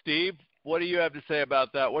work. Steve, what do you have to say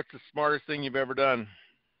about that? What's the smartest thing you've ever done?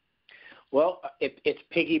 Well, it's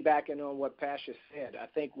piggybacking on what Pasha said. I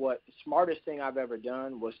think what the smartest thing I've ever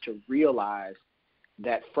done was to realize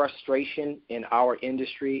that frustration in our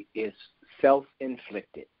industry is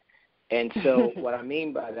self-inflicted. And so what I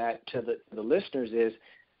mean by that to the listeners is,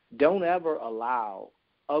 don't ever allow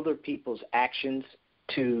other people's actions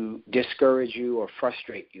to discourage you or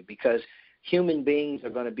frustrate you, because human beings are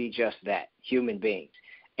going to be just that, human beings.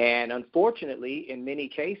 And unfortunately, in many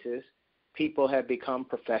cases, people have become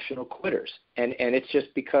professional quitters. And it's just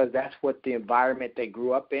because that's what the environment they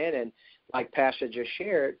grew up in. And like Pasha just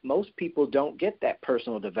shared, most people don't get that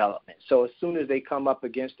personal development. So as soon as they come up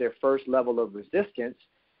against their first level of resistance,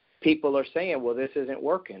 people are saying, well, this isn't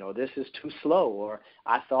working, or this is too slow, or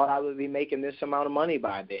I thought I would be making this amount of money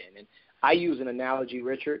by then. And I use an analogy,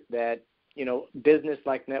 Richard, that, business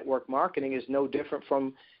like network marketing is no different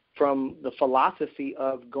from the philosophy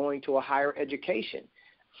of going to a higher education.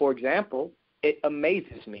 For example, it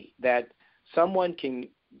amazes me that someone can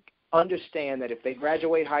understand that if they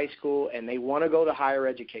graduate high school and they want to go to higher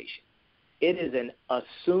education, it is an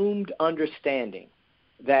assumed understanding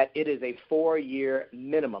that it is a 4-year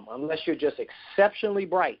minimum, unless you're just exceptionally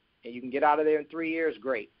bright and you can get out of there in 3 years,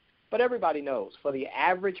 great. But everybody knows for the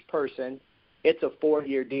average person, it's a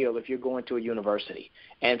 4-year deal if you're going to a university.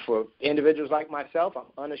 And for individuals like myself,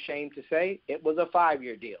 I'm unashamed to say it was a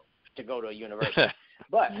 5-year deal to go to a university.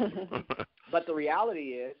 But the reality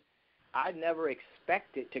is, I never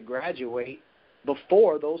expected to graduate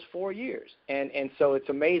before those 4 years. And so it's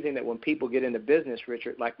amazing that when people get into business,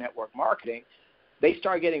 Richard, like network marketing, they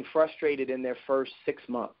start getting frustrated in their first 6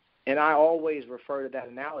 months. And I always refer to that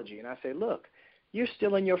analogy, and I say, look, you're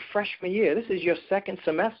still in your freshman year. This is your second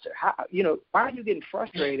semester. Why are you getting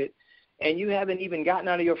frustrated and you haven't even gotten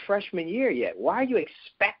out of your freshman year yet? Why are you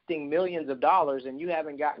expecting millions of dollars and you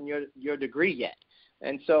haven't gotten your degree yet?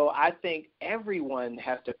 And so I think everyone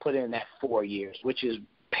has to put in that 4 years, which is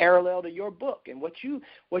parallel to your book and what you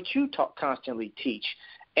constantly teach.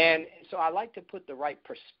 And so I like to put the right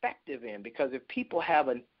perspective in, because if people have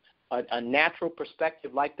a natural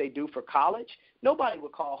perspective like they do for college, nobody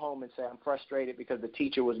would call home and say, I'm frustrated because the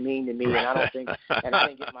teacher was mean to me and I didn't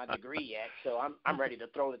get my degree yet, so I'm ready to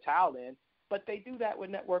throw the towel in. But they do that with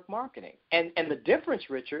network marketing. And the difference,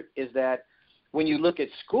 Richard, is that when you look at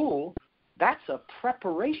school, that's a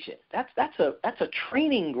preparation. That's a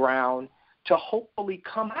training ground to hopefully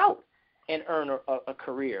come out and earn a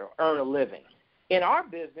career, earn a living. In our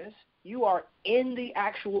business, you are in the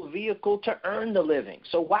actual vehicle to earn the living.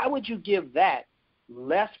 So why would you give that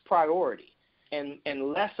less priority and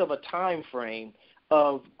less of a time frame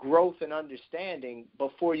of growth and understanding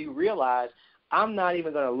before you realize I'm not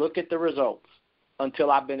even going to look at the results until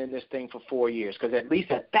I've been in this thing for 4 years? Because at least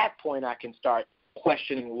at that point I can start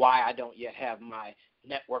questioning why I don't yet have my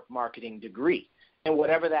network marketing degree. And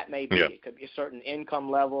whatever that may be, It could be a certain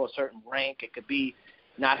income level, a certain rank. It could be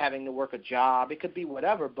not having to work a job. It could be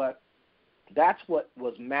whatever. But that's what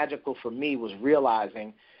was magical for me, was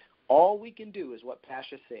realizing all we can do is what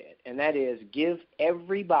Pasha said, and that is give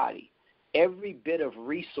everybody every bit of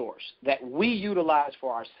resource that we utilize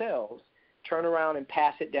for ourselves, turn around and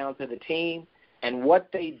pass it down to the team, and what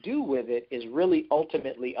they do with it is really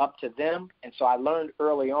ultimately up to them. And so I learned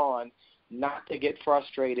early on not to get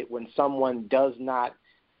frustrated when someone does not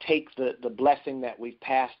take the blessing that we've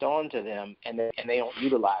passed on to them and they don't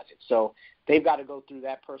utilize it. So they've got to go through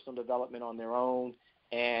that personal development on their own.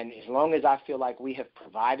 And as long as I feel like we have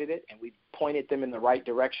provided it and we've pointed them in the right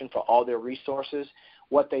direction for all their resources,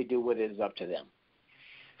 what they do with it is up to them.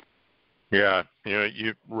 Yeah,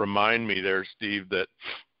 you remind me there, Steve, that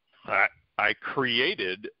I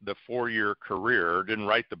created the 4-year career, didn't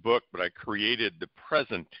write the book, but I created the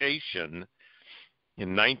presentation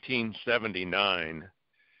in 1979.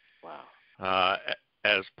 Wow.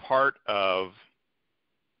 As part of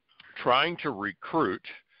trying to recruit,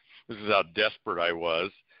 this is how desperate I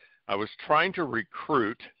was trying to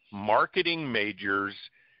recruit marketing majors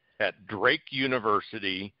at Drake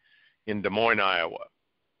University in Des Moines, Iowa.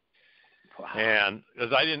 Wow. And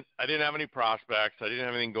because I didn't have any prospects, I didn't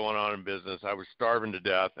have anything going on in business, I was starving to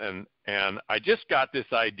death, and I just got this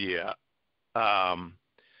idea. Wow,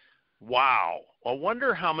 I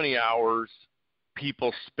wonder how many hours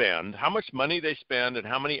people spend, how much money they spend, and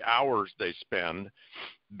how many hours they spend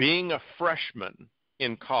being a freshman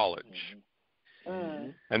in college,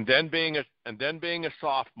 and then being a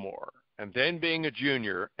sophomore, and then being a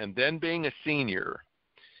junior, and then being a senior.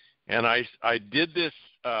 And I did this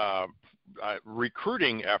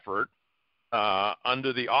recruiting effort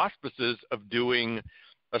under the auspices of doing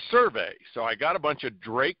a survey. So I got a bunch of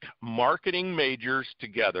Drake marketing majors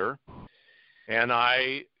together, and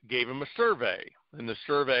I gave them a survey. And the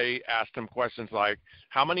survey asked them questions like,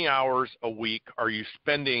 how many hours a week are you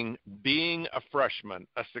spending being a freshman,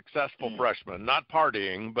 a successful freshman, not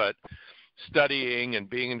partying, but studying and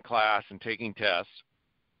being in class and taking tests?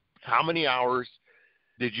 How many hours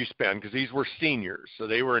did you spend? Because these were seniors, so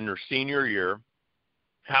they were in their senior year.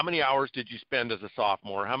 How many hours did you spend as a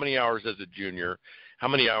sophomore? How many hours as a junior? How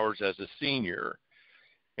many hours as a senior?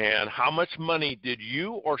 And how much money did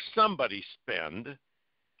you or somebody spend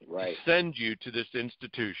to send you to this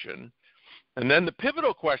institution? And then the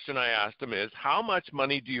pivotal question I asked them is, how much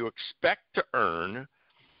money do you expect to earn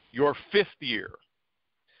your 5th year?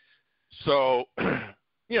 So,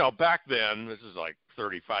 back then, this is like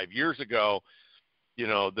 35 years ago,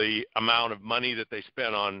 the amount of money that they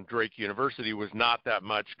spent on Drake University was not that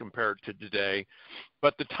much compared to today,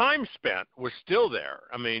 but the time spent was still there.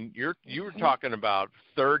 I mean, you were talking about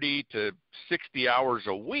 30 to 60 hours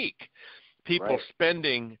a week, people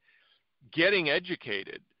spending, getting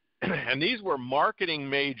educated. And these were marketing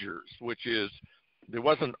majors, which is, there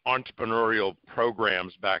wasn't entrepreneurial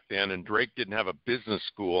programs back then, and Drake didn't have a business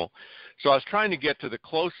school. So I was trying to get to the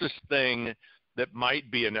closest thing that might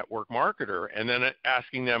be a network marketer, and then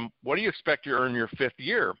asking them, what do you expect to earn your 5th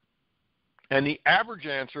year? And the average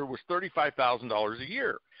answer was $35,000 a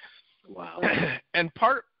year. Wow. And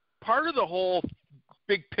part of the whole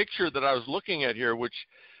big picture that I was looking at here, which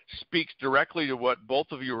speaks directly to what both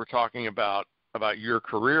of you were talking about your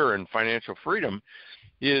career and financial freedom,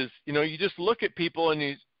 is, you just look at people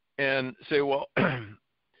and say, well,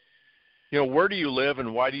 where do you live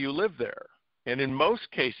and why do you live there? And in most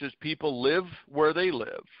cases, people live where they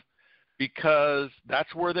live because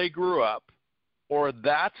that's where they grew up, or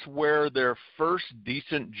that's where their first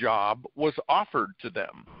decent job was offered to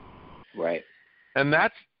them. Right. And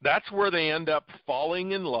that's where they end up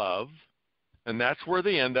falling in love, and that's where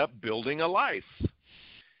they end up building a life.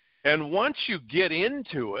 And once you get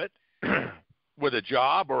into it with a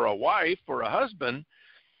job or a wife or a husband,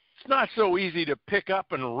 it's not so easy to pick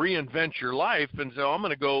up and reinvent your life and say, I'm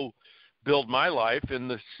going to go build my life in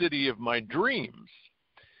the city of my dreams.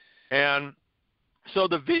 And so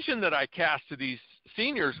the vision that I cast to these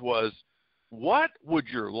seniors was, what would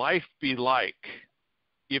your life be like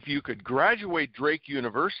if you could graduate Drake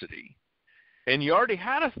University and you already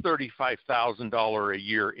had a $35,000 a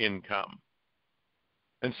year income?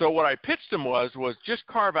 And so what I pitched them was just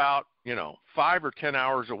carve out, 5 or 10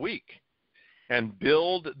 hours a week and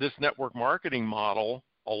build this network marketing model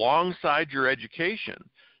alongside your education.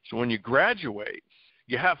 So when you graduate,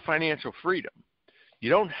 you have financial freedom. You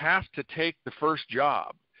don't have to take the first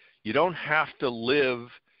job. You don't have to live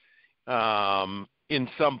in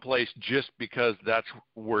some place just because that's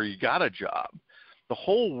where you got a job. The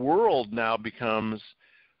whole world now becomes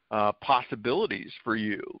possibilities for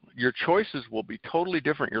you. Your choices will be totally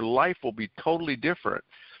different. Your life will be totally different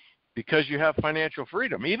because you have financial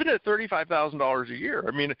freedom, even at $35,000 a year.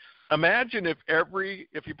 I mean, imagine if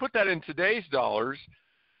you put that in today's dollars,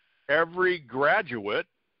 every graduate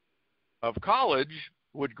of college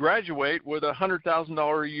would graduate with a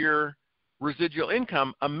 $100,000 a year residual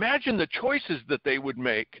income. Imagine the choices that they would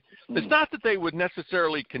make. It's not that they would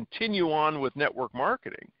necessarily continue on with network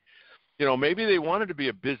marketing. Maybe they wanted to be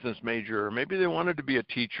a business major, or maybe they wanted to be a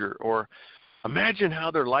teacher, or imagine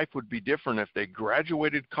how their life would be different if they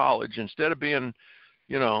graduated college instead of being,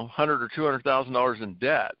 $100,000 or $200,000 in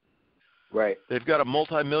debt. Right. They've got a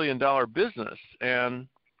multi-million-dollar business, and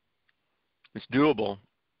it's doable.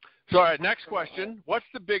 So, all right, next question. What's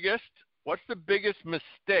the biggest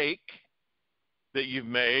mistake that you've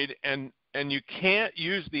made, and you can't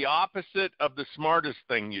use the opposite of the smartest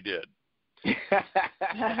thing you did? You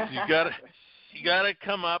gotta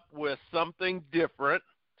come up with something different,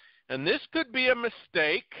 and this could be a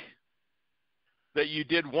mistake that you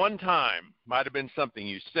did one time. Might have been something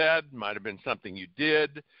you said, might have been something you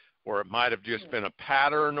did, or it might have just been a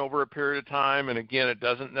pattern over a period of time. And again, it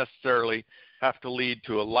doesn't necessarily have to lead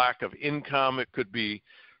to a lack of income. It could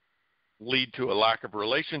lead to a lack of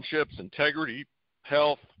relationships, integrity,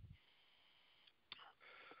 health.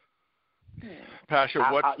 Pasha,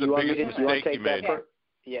 what's the biggest mistake you made?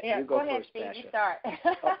 Yeah, you go ahead, first, Steve. Pasha. You start.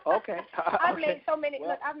 Okay. I've made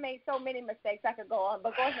so many mistakes. I could go on,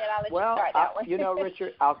 but go ahead. I'll let you start that one.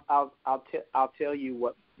 Richard, I'll tell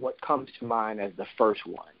you what comes to mind as the first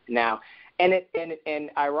one. Now, and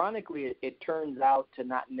ironically, it turns out to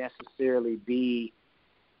not necessarily be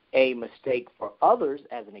a mistake for others,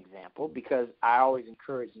 as an example, because I always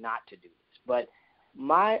encourage not to do this. But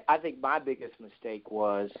I think my biggest mistake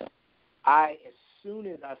was as soon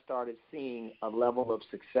as I started seeing a level of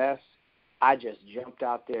success, I just jumped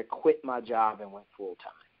out there, quit my job, and went full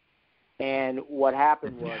time. And what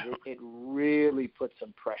happened was it really put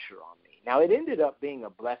some pressure on me. Now, it ended up being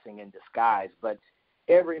a blessing in disguise, but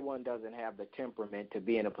everyone doesn't have the temperament to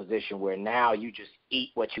be in a position where now you just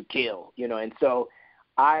eat what you kill, And so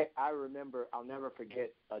I remember, I'll never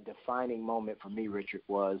forget a defining moment for me, Richard,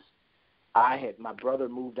 was my brother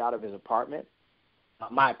moved out of his apartment.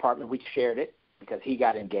 My apartment, we shared it because he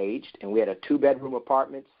got engaged, and we had a 2-bedroom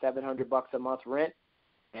apartment, $700 a month rent,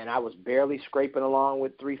 and I was barely scraping along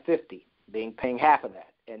with $350, paying half of that.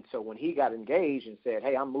 And so when he got engaged and said,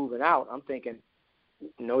 "Hey, I'm moving out," I'm thinking,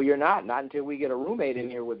 "No, you're not until we get a roommate in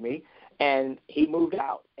here with me." And he moved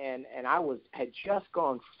out, and I had just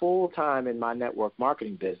gone full time in my network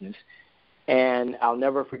marketing business, and I'll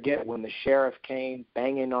never forget when the sheriff came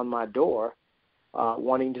banging on my door,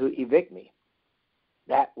 wanting to evict me.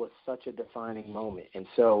 That was such a defining moment. And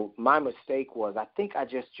so my mistake was I think I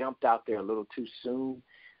just jumped out there a little too soon,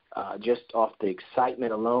 just off the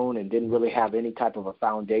excitement alone, and didn't really have any type of a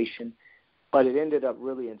foundation. But it ended up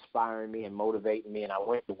really inspiring me and motivating me, and I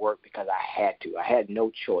went to work because I had to. I had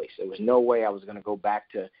no choice. There was no way I was going to go back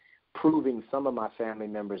to proving some of my family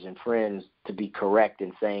members and friends to be correct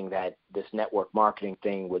in saying that this network marketing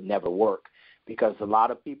thing would never work, because a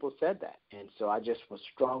lot of people said that. And so I just was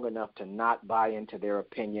strong enough to not buy into their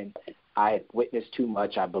opinion. I had witnessed too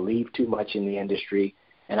much. I believed too much in the industry,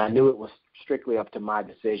 and I knew it was strictly up to my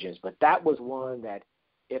decisions. But that was one that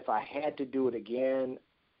if I had to do it again,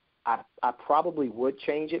 I probably would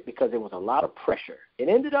change it because there was a lot of pressure. It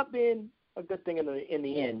ended up being a good thing in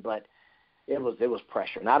the end, but it was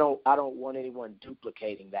pressure, and I don't want anyone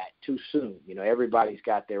duplicating that too soon. You know, everybody's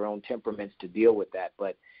got their own temperaments to deal with that,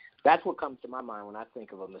 but that's what comes to my mind when I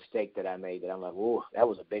think of a mistake that I made. That I'm like, "Ooh, that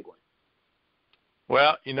was a big one."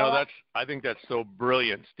 Well, you know, I think that's so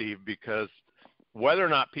brilliant, Steve, because whether or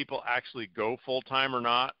not people actually go full time or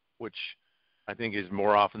not, which I think is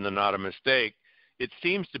more often than not a mistake, it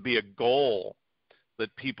seems to be a goal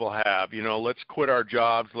that people have. You know, let's quit our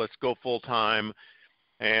jobs, let's go full time,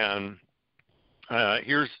 and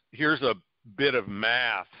here's a bit of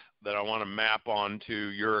math that I want to map onto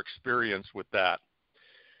your experience with that.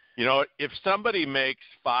 You know, if somebody makes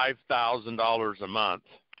 $5,000 a month,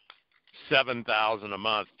 $7,000 a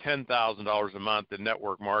month, $10,000 a month in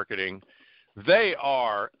network marketing, they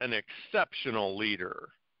are an exceptional leader.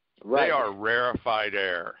 Right. They are rarefied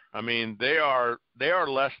air. I mean, they are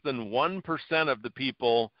less than 1% of the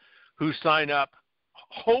people who sign up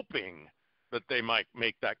hoping that they might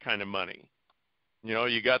make that kind of money. You know,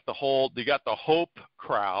 you got the hope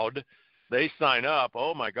crowd. They sign up,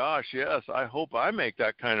 oh my gosh, yes, I hope I make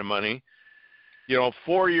that kind of money. You know,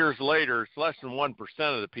 4 years later, it's less than 1%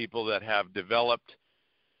 of the people that have developed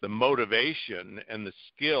the motivation and the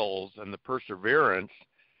skills and the perseverance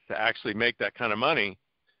to actually make that kind of money.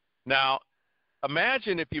 Now,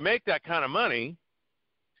 imagine if you make that kind of money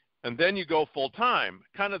and then you go full time.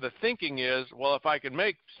 Kind of the thinking is, well, if I can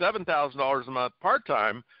make $7,000 a month part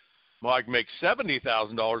time, well, I can make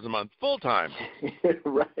 $70,000 a month full time.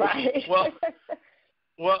 Right.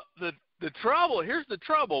 Well, here's the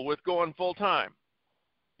trouble with going full time.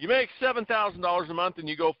 You make $7,000 a month and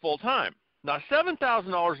you go full time. Now,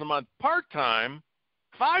 $7,000 a month part time,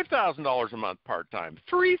 $5,000 a month part time,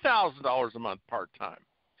 $3,000 a month part time.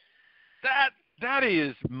 That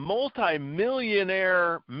is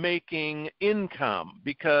multimillionaire making income,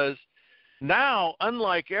 because now,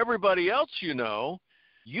 unlike everybody else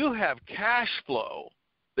you have cash flow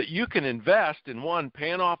that you can invest in, one,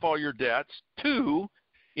 paying off all your debts, two,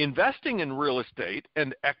 investing in real estate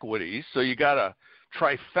and equities. So you got a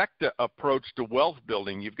trifecta approach to wealth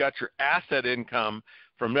building. You've got your asset income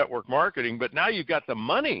from network marketing, but now you've got the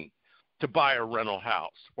money to buy a rental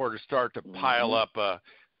house or to start to pile up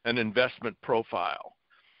an investment profile.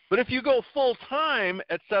 But if you go full time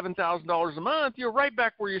at $7,000 a month, you're right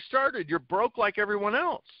back where you started. You're broke like everyone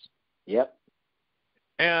else. Yep.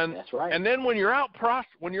 And that's right. And then when you're out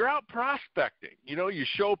prospecting, you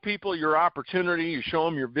show people your opportunity, you show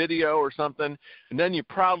them your video or something, and then you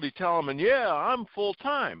proudly tell them, and yeah, I'm full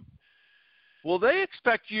time. Well, they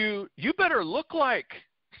expect you better look like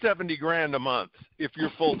 $70,000 a month if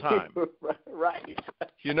you're full time. Right.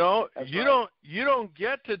 That's you don't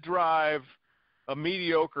get to drive a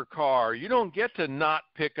mediocre car. You don't get to not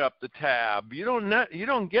pick up the tab. You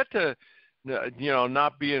don't get to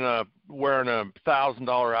not wearing a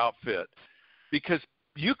 $1,000 outfit, because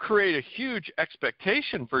you create a huge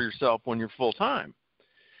expectation for yourself when you're full time.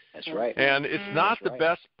 That's right. And it's not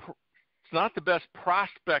the best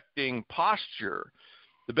prospecting posture.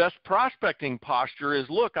 The best prospecting posture is,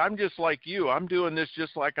 look, I'm just like you. I'm doing this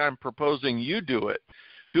just like I'm proposing you do it.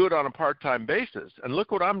 Do it on a part-time basis. And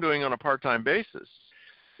look what I'm doing on a part-time basis.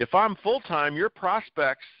 If I'm full-time, your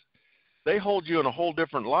prospects, they hold you in a whole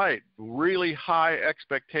different light, really high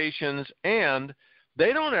expectations, and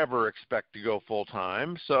they don't ever expect to go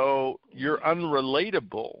full-time, so you're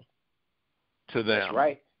unrelatable to them. That's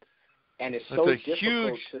right. And it's so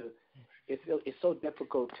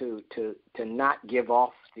difficult to not give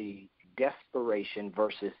off the desperation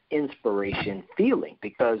versus inspiration feeling,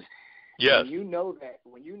 because yes. when you know that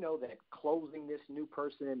closing this new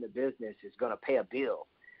person in the business is going to pay a bill,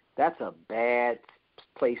 that's a bad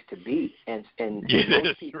place to be, and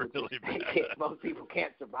most people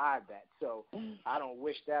can't survive that. So I don't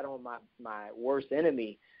wish that on my worst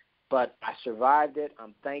enemy, but I survived it.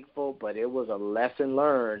 I'm thankful, but it was a lesson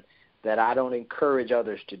learned that I don't encourage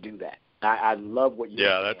others to do that. I love what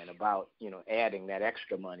you're saying about adding that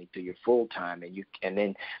extra money to your full time, and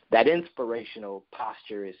then that inspirational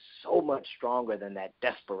posture is so much stronger than that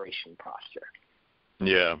desperation posture.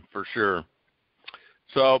 Yeah, for sure.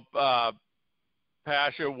 So,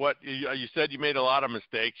 Pasha, what you said, you made a lot of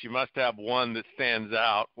mistakes. You must have one that stands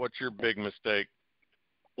out. What's your big mistake?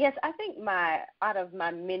 Yes, I think out of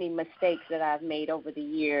my many mistakes that I've made over the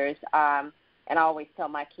years, and I always tell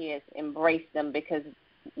my kids, embrace them, because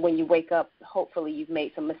when you wake up, hopefully you've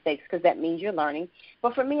made some mistakes, because that means you're learning.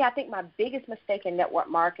 But for me, I think my biggest mistake in network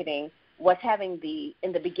marketing was having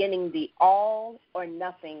in the beginning, the all or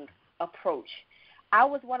nothing approach. I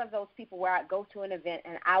was one of those people where I'd go to an event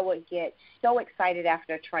and I would get so excited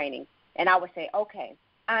after training, and I would say, okay,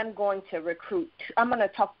 I'm going to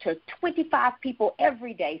talk to 25 people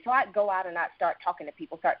every day. So I'd go out and I'd start talking to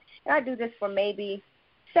people. And I'd do this for maybe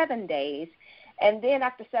 7 days. And then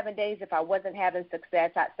after 7 days, if I wasn't having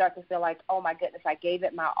success, I'd start to feel like, oh, my goodness, I gave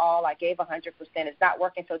it my all. I gave 100%. It's not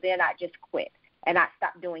working. So then I just quit, and I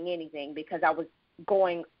stopped doing anything because I was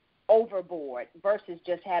going overboard versus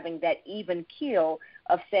just having that even keel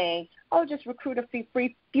of saying, oh, just recruit a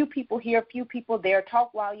few people here, a few people there,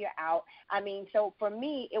 talk while you're out. I mean, so for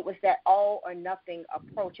me, it was that all or nothing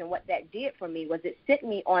approach. And what that did for me was it sent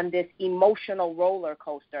me on this emotional roller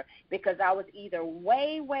coaster because I was either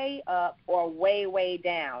way, way up or way, way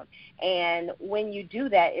down. And when you do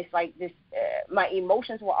that, it's like this, my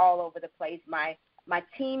emotions were all over the place. My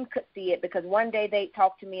team could see it because one day they'd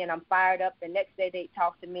talk to me and I'm fired up. The next day they'd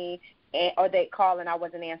talk to me or they'd call and I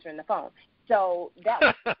wasn't answering the phone. So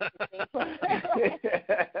that was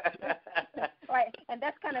right, and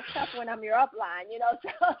that's kind of tough when I'm your upline, you know.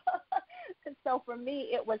 So for me,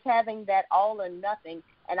 it was having that all or nothing,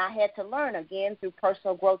 and I had to learn again through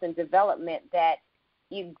personal growth and development that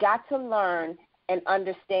you've got to learn and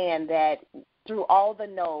understand that through all the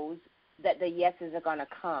no's, that the yeses are going to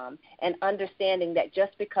come, and understanding that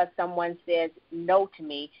just because someone says no to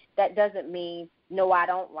me, that doesn't mean no, I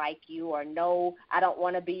don't like you, or no, I don't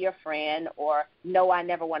want to be your friend, or no, I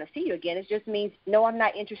never want to see you again. It just means no, I'm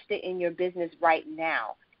not interested in your business right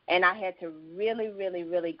now. And I had to really, really,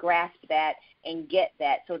 really grasp that and get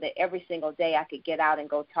that so that every single day I could get out and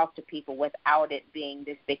go talk to people without it being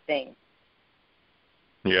this big thing.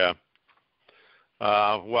 Yeah.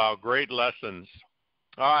 Wow, great lessons.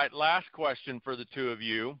 All right, last question for the two of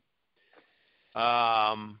you.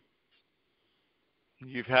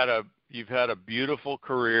 You've had a beautiful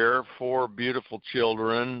career, 4 beautiful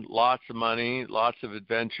children, lots of money, lots of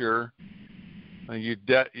adventure.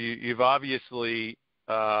 You've obviously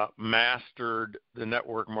mastered the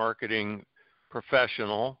network marketing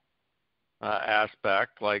professional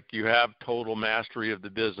aspect. Like, you have total mastery of the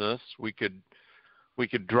business. We could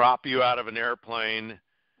drop you out of an airplane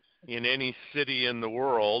in any city in the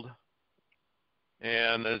world,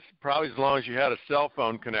 and it's probably as long as you had a cell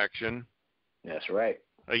phone connection. That's right.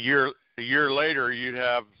 A year later, you'd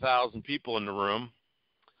have 1,000 people in the room.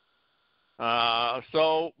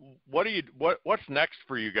 So what's next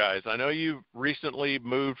for you guys? I know you recently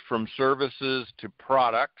moved from services to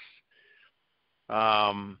products,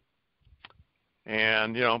 and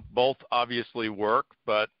both obviously work,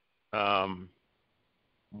 but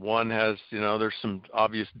one has, there's some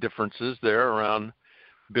obvious differences there around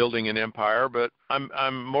building an empire, but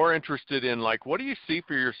I'm more interested in, like, what do you see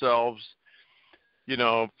for yourselves,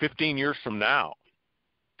 15 years from now?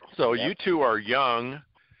 So You two are young.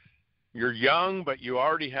 You're young, but you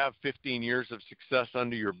already have 15 years of success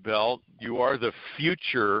under your belt. You are the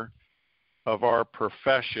future of our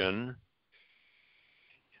profession.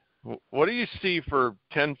 What do you see for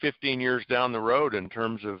 10, 15 years down the road in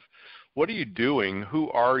terms of what are you doing?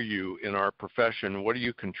 Who are you in our profession? What are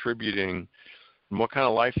you contributing? And what kind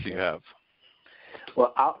of life do you have?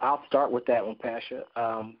 Well, I'll start with that one, Pasha.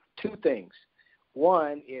 2 things.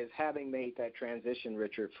 One is having made that transition,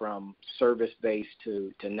 Richard, from service-based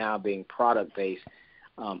to now being product-based.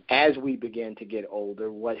 As we begin to get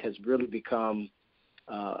older, what has really become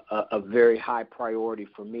a very high priority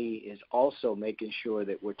for me is also making sure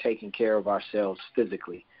that we're taking care of ourselves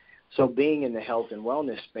physically. So being in the health and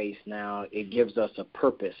wellness space now, it gives us a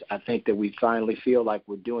purpose. I think that we finally feel like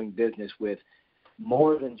we're doing business with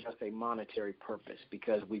more than just a monetary purpose,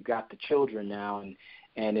 because we've got the children now,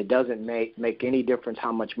 and it doesn't make any difference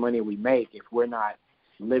how much money we make if we're not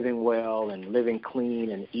living well and living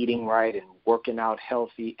clean and eating right and working out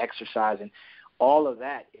healthy, exercising. All of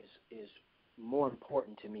that is more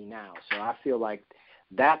important to me now. So I feel like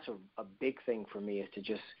that's a big thing for me, is to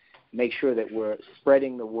just make sure that we're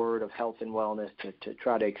spreading the word of health and wellness to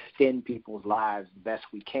try to extend people's lives the best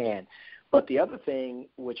we can. But the other thing,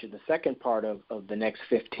 which is the second part of the next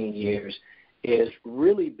 15 years, is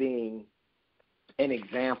really being an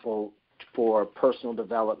example for personal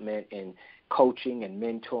development and coaching and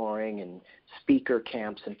mentoring and speaker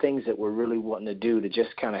camps and things that we're really wanting to do to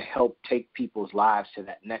just kind of help take people's lives to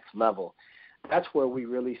that next level. That's where we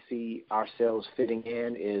really see ourselves fitting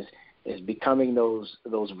in, is becoming those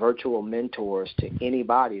virtual mentors to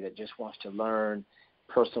anybody that just wants to learn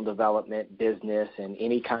personal development, business, and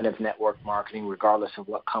any kind of network marketing, regardless of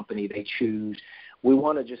what company they choose. we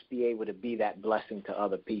want to just be able to be that blessing to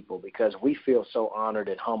other people, because we feel so honored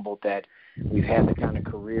and humbled that we've had the kind of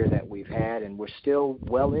career that we've had, and we're still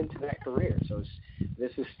well into that career. So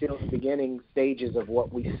this is still the beginning stages of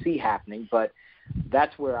what we see happening, but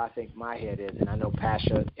that's where I think my head is. And I know,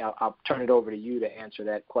 Pasha, I'll turn it over to you to answer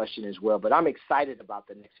that question as well. But I'm excited about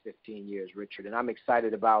the next 15 years, Richard, and I'm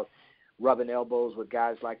excited about rubbing elbows with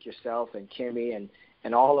guys like yourself and Kimmy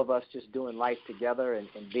and all of us just doing life together and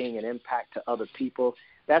being an impact to other people.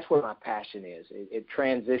 That's where my passion is. It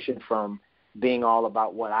transitioned from being all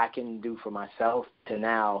about what I can do for myself to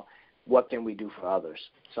now what can we do for others.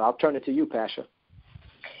 So I'll turn it to you, Pasha.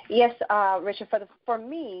 Yes, Richard, for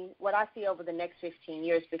me, what I see over the next 15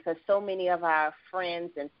 years, because so many of our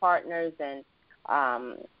friends and partners and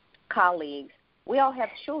colleagues, we all have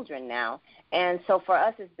children now. And so for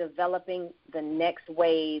us, it's developing the next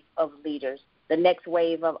wave of leaders, the next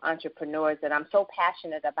wave of entrepreneurs, and I'm so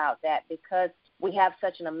passionate about that because we have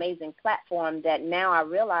such an amazing platform that now I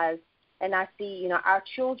realize and I see, our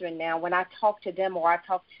children now, when I talk to them or I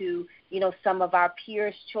talk to, some of our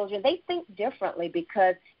peers' children, they think differently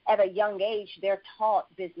because at a young age they're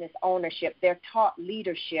taught business ownership, they're taught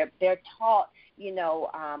leadership, they're taught,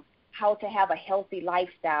 how to have a healthy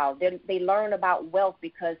lifestyle. They learn about wealth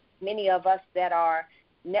because many of us that are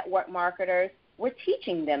network marketers, we're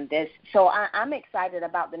teaching them this. So I'm excited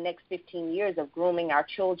about the next 15 years of grooming our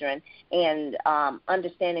children and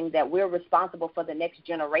understanding that we're responsible for the next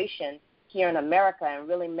generation here in America and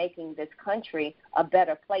really making this country a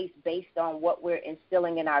better place based on what we're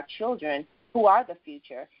instilling in our children who are the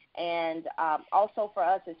future. And also for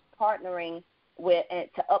us is partnering with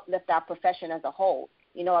to uplift our profession as a whole.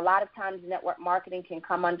 A lot of times network marketing can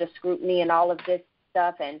come under scrutiny and all of this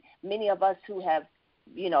stuff, and many of us who have,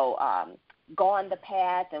 gone the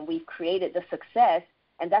path and we've created the success,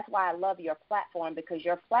 and that's why I love your platform, because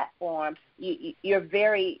your platform, you're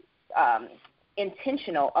very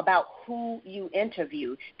intentional about who you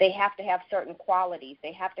interview. They have to have certain qualities.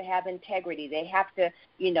 They have to have integrity. They have to,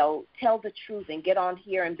 tell the truth and get on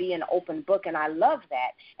here and be an open book, and I love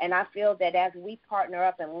that. And I feel that as we partner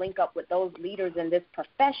up and link up with those leaders in this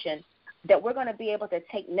profession, that we're going to be able to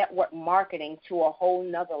take network marketing to a whole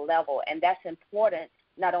nother level, and that's important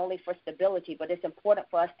not only for stability, but it's important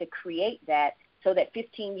for us to create that so that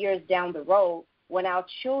 15 years down the road, when our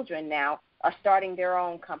children now are starting their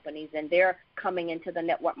own companies and they're coming into the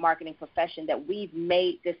network marketing profession, that we've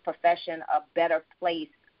made this profession a better place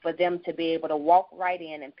for them to be able to walk right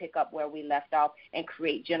in and pick up where we left off and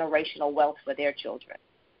create generational wealth for their children.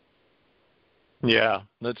 Yeah,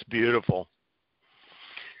 that's beautiful.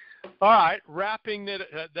 All right, wrapping it,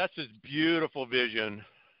 that's a beautiful vision,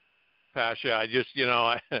 Pasha. I just,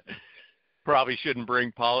 I probably shouldn't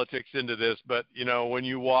bring politics into this, but, when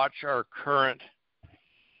you watch our current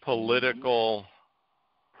political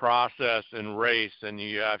process and race and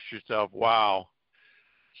you ask yourself, wow,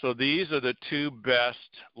 so these are the two best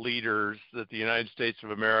leaders that the United States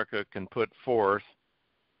of America can put forth,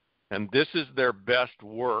 and this is their best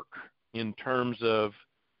work in terms of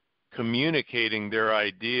communicating their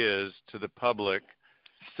ideas to the public,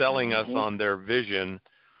 selling us on their vision.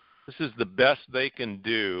 This is the best they can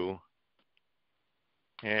do,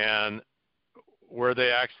 and where they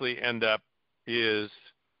actually end up is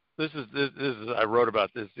this is I wrote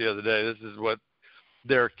about this the other day. This is what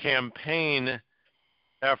their campaign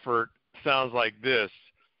effort sounds like this.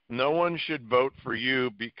 No one should vote for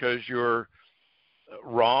you because you're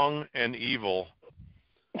wrong and evil.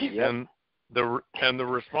 Yep. And the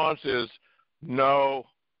response is, no,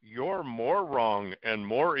 you're more wrong and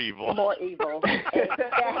more evil. More evil.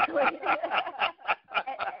 Exactly.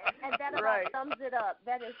 and that about sums it up.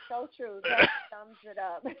 That is so true. That sums it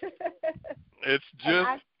up. It's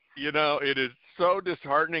just, it is so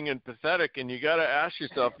disheartening and pathetic, and you got to ask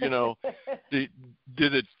yourself, have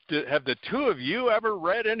the two of you ever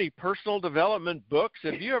read any personal development books?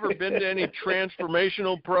 Have you ever been to any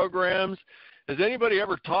transformational programs? Has anybody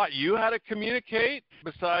ever taught you how to communicate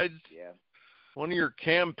besides one of your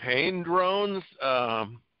campaign drones?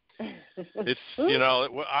 It's,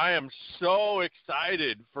 I am so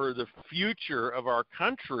excited for the future of our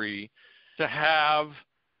country to have,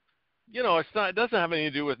 it doesn't have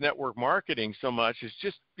anything to do with network marketing so much. It's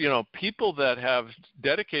just, people that have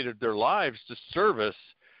dedicated their lives to service.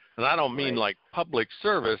 And I don't mean like public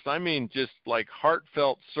service. I mean just like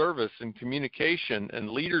heartfelt service and communication and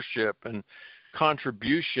leadership and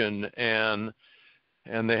contribution, and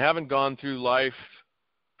they haven't gone through life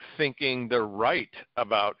thinking they're right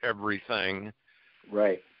about everything.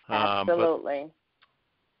 Right. Absolutely.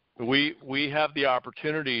 We have the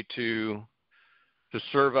opportunity to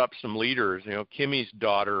serve up some leaders. Kimmy's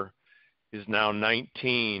daughter is now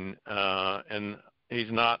 19, and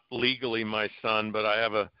he's not legally my son, but I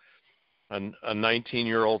have a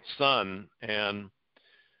 19-year-old son, and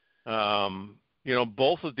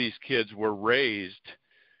both of these kids were raised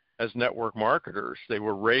as network marketers. They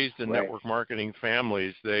were raised in network marketing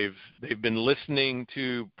families. They've been listening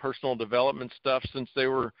to personal development stuff since they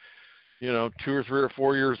were 2 or 3 or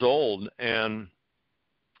 4 years old, and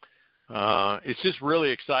it's just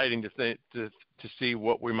really exciting to see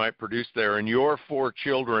what we might produce there. And your 4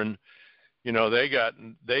 children,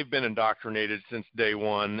 they've been indoctrinated since day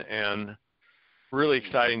one, and really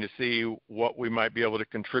exciting to see what we might be able to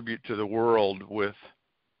contribute to the world with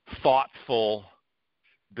thoughtful,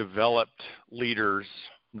 developed leaders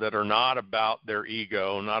that are not about their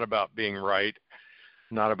ego, not about being right,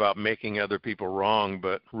 not about making other people wrong,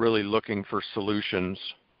 but really looking for solutions.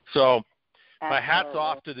 So my hat's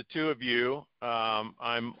off to the two of you.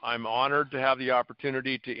 I'm honored to have the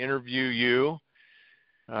opportunity to interview you.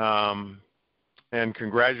 And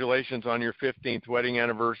congratulations on your 15th wedding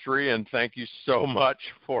anniversary, and thank you so much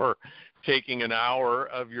for taking an hour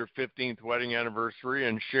of your 15th wedding anniversary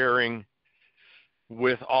and sharing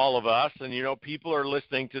with all of us. And, people are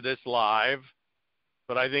listening to this live,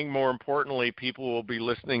 but I think more importantly, people will be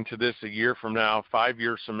listening to this a year from now, 5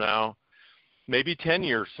 years from now, maybe 10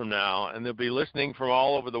 years from now, and they'll be listening from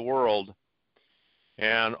all over the world.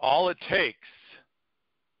 And all it takes,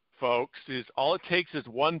 folks, is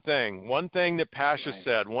one thing that Pasha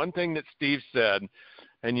said, one thing that Steve said,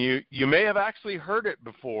 and you may have actually heard it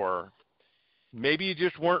before. Maybe you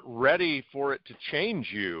just weren't ready for it to change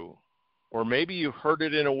you, or maybe you heard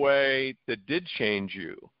it in a way that did change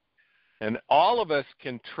you. And all of us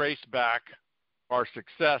can trace back our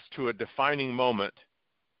success to a defining moment,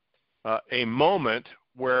 a moment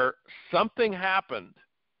where something happened.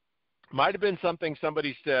 Might have been something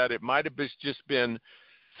somebody said. It might have just been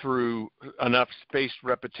through enough spaced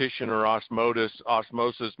repetition or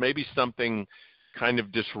osmosis, maybe something kind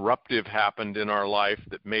of disruptive happened in our life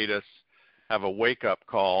that made us have a wake-up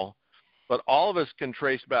call. But all of us can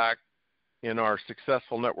trace back in our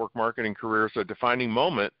successful network marketing careers a defining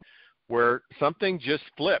moment where something just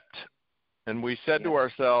flipped. And we said to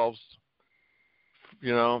ourselves,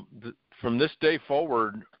 from this day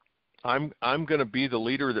forward, I'm going to be the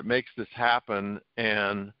leader that makes this happen,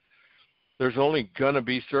 and there's only going to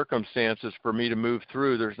be circumstances for me to move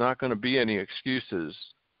through. There's not going to be any excuses.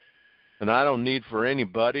 And I don't need for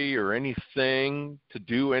anybody or anything to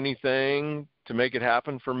do anything to make it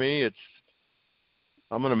happen for me.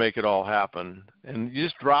 I'm going to make it all happen. And you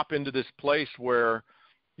just drop into this place where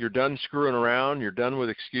you're done screwing around, you're done with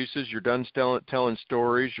excuses, you're done telling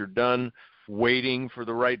stories, you're done waiting for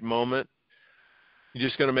the right moment. You're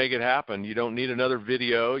just going to make it happen. You don't need another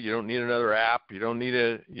video. You don't need another app. You don't need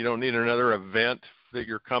another event that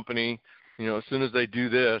your company, as soon as they do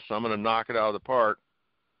this, I'm going to knock it out of the park.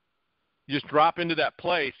 You just drop into that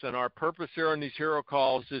place, and our purpose here on these hero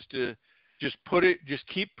calls is to just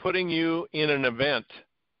keep putting you in an event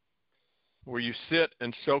where you sit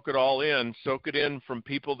and soak it all in, soak it in from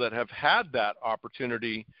people that have had that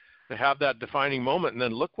opportunity to have that defining moment, and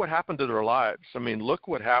then look what happened to their lives. I mean, look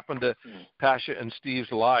what happened to Pasha and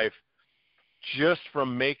Steve's life just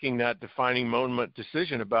from making that defining moment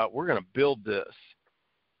decision about, we're going to build this.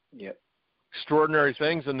 Yep. Extraordinary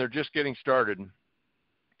things, and they're just getting started.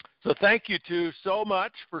 So thank you two so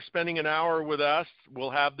much for spending an hour with us.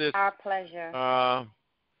 We'll have this. Our pleasure.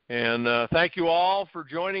 And thank you all for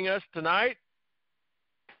joining us tonight.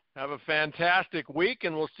 Have a fantastic week,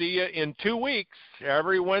 and we'll see you in 2 weeks.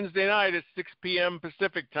 Every Wednesday night at 6 p.m.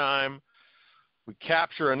 Pacific time, we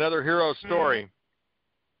capture another hero story.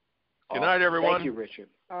 Good night, everyone. Thank you, Richard.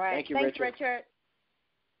 All right. Thank you, Thanks, Richard.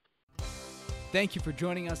 Thank you for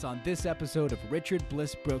joining us on this episode of Richard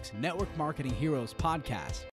Bliss Brooke's Network Marketing Heroes podcast.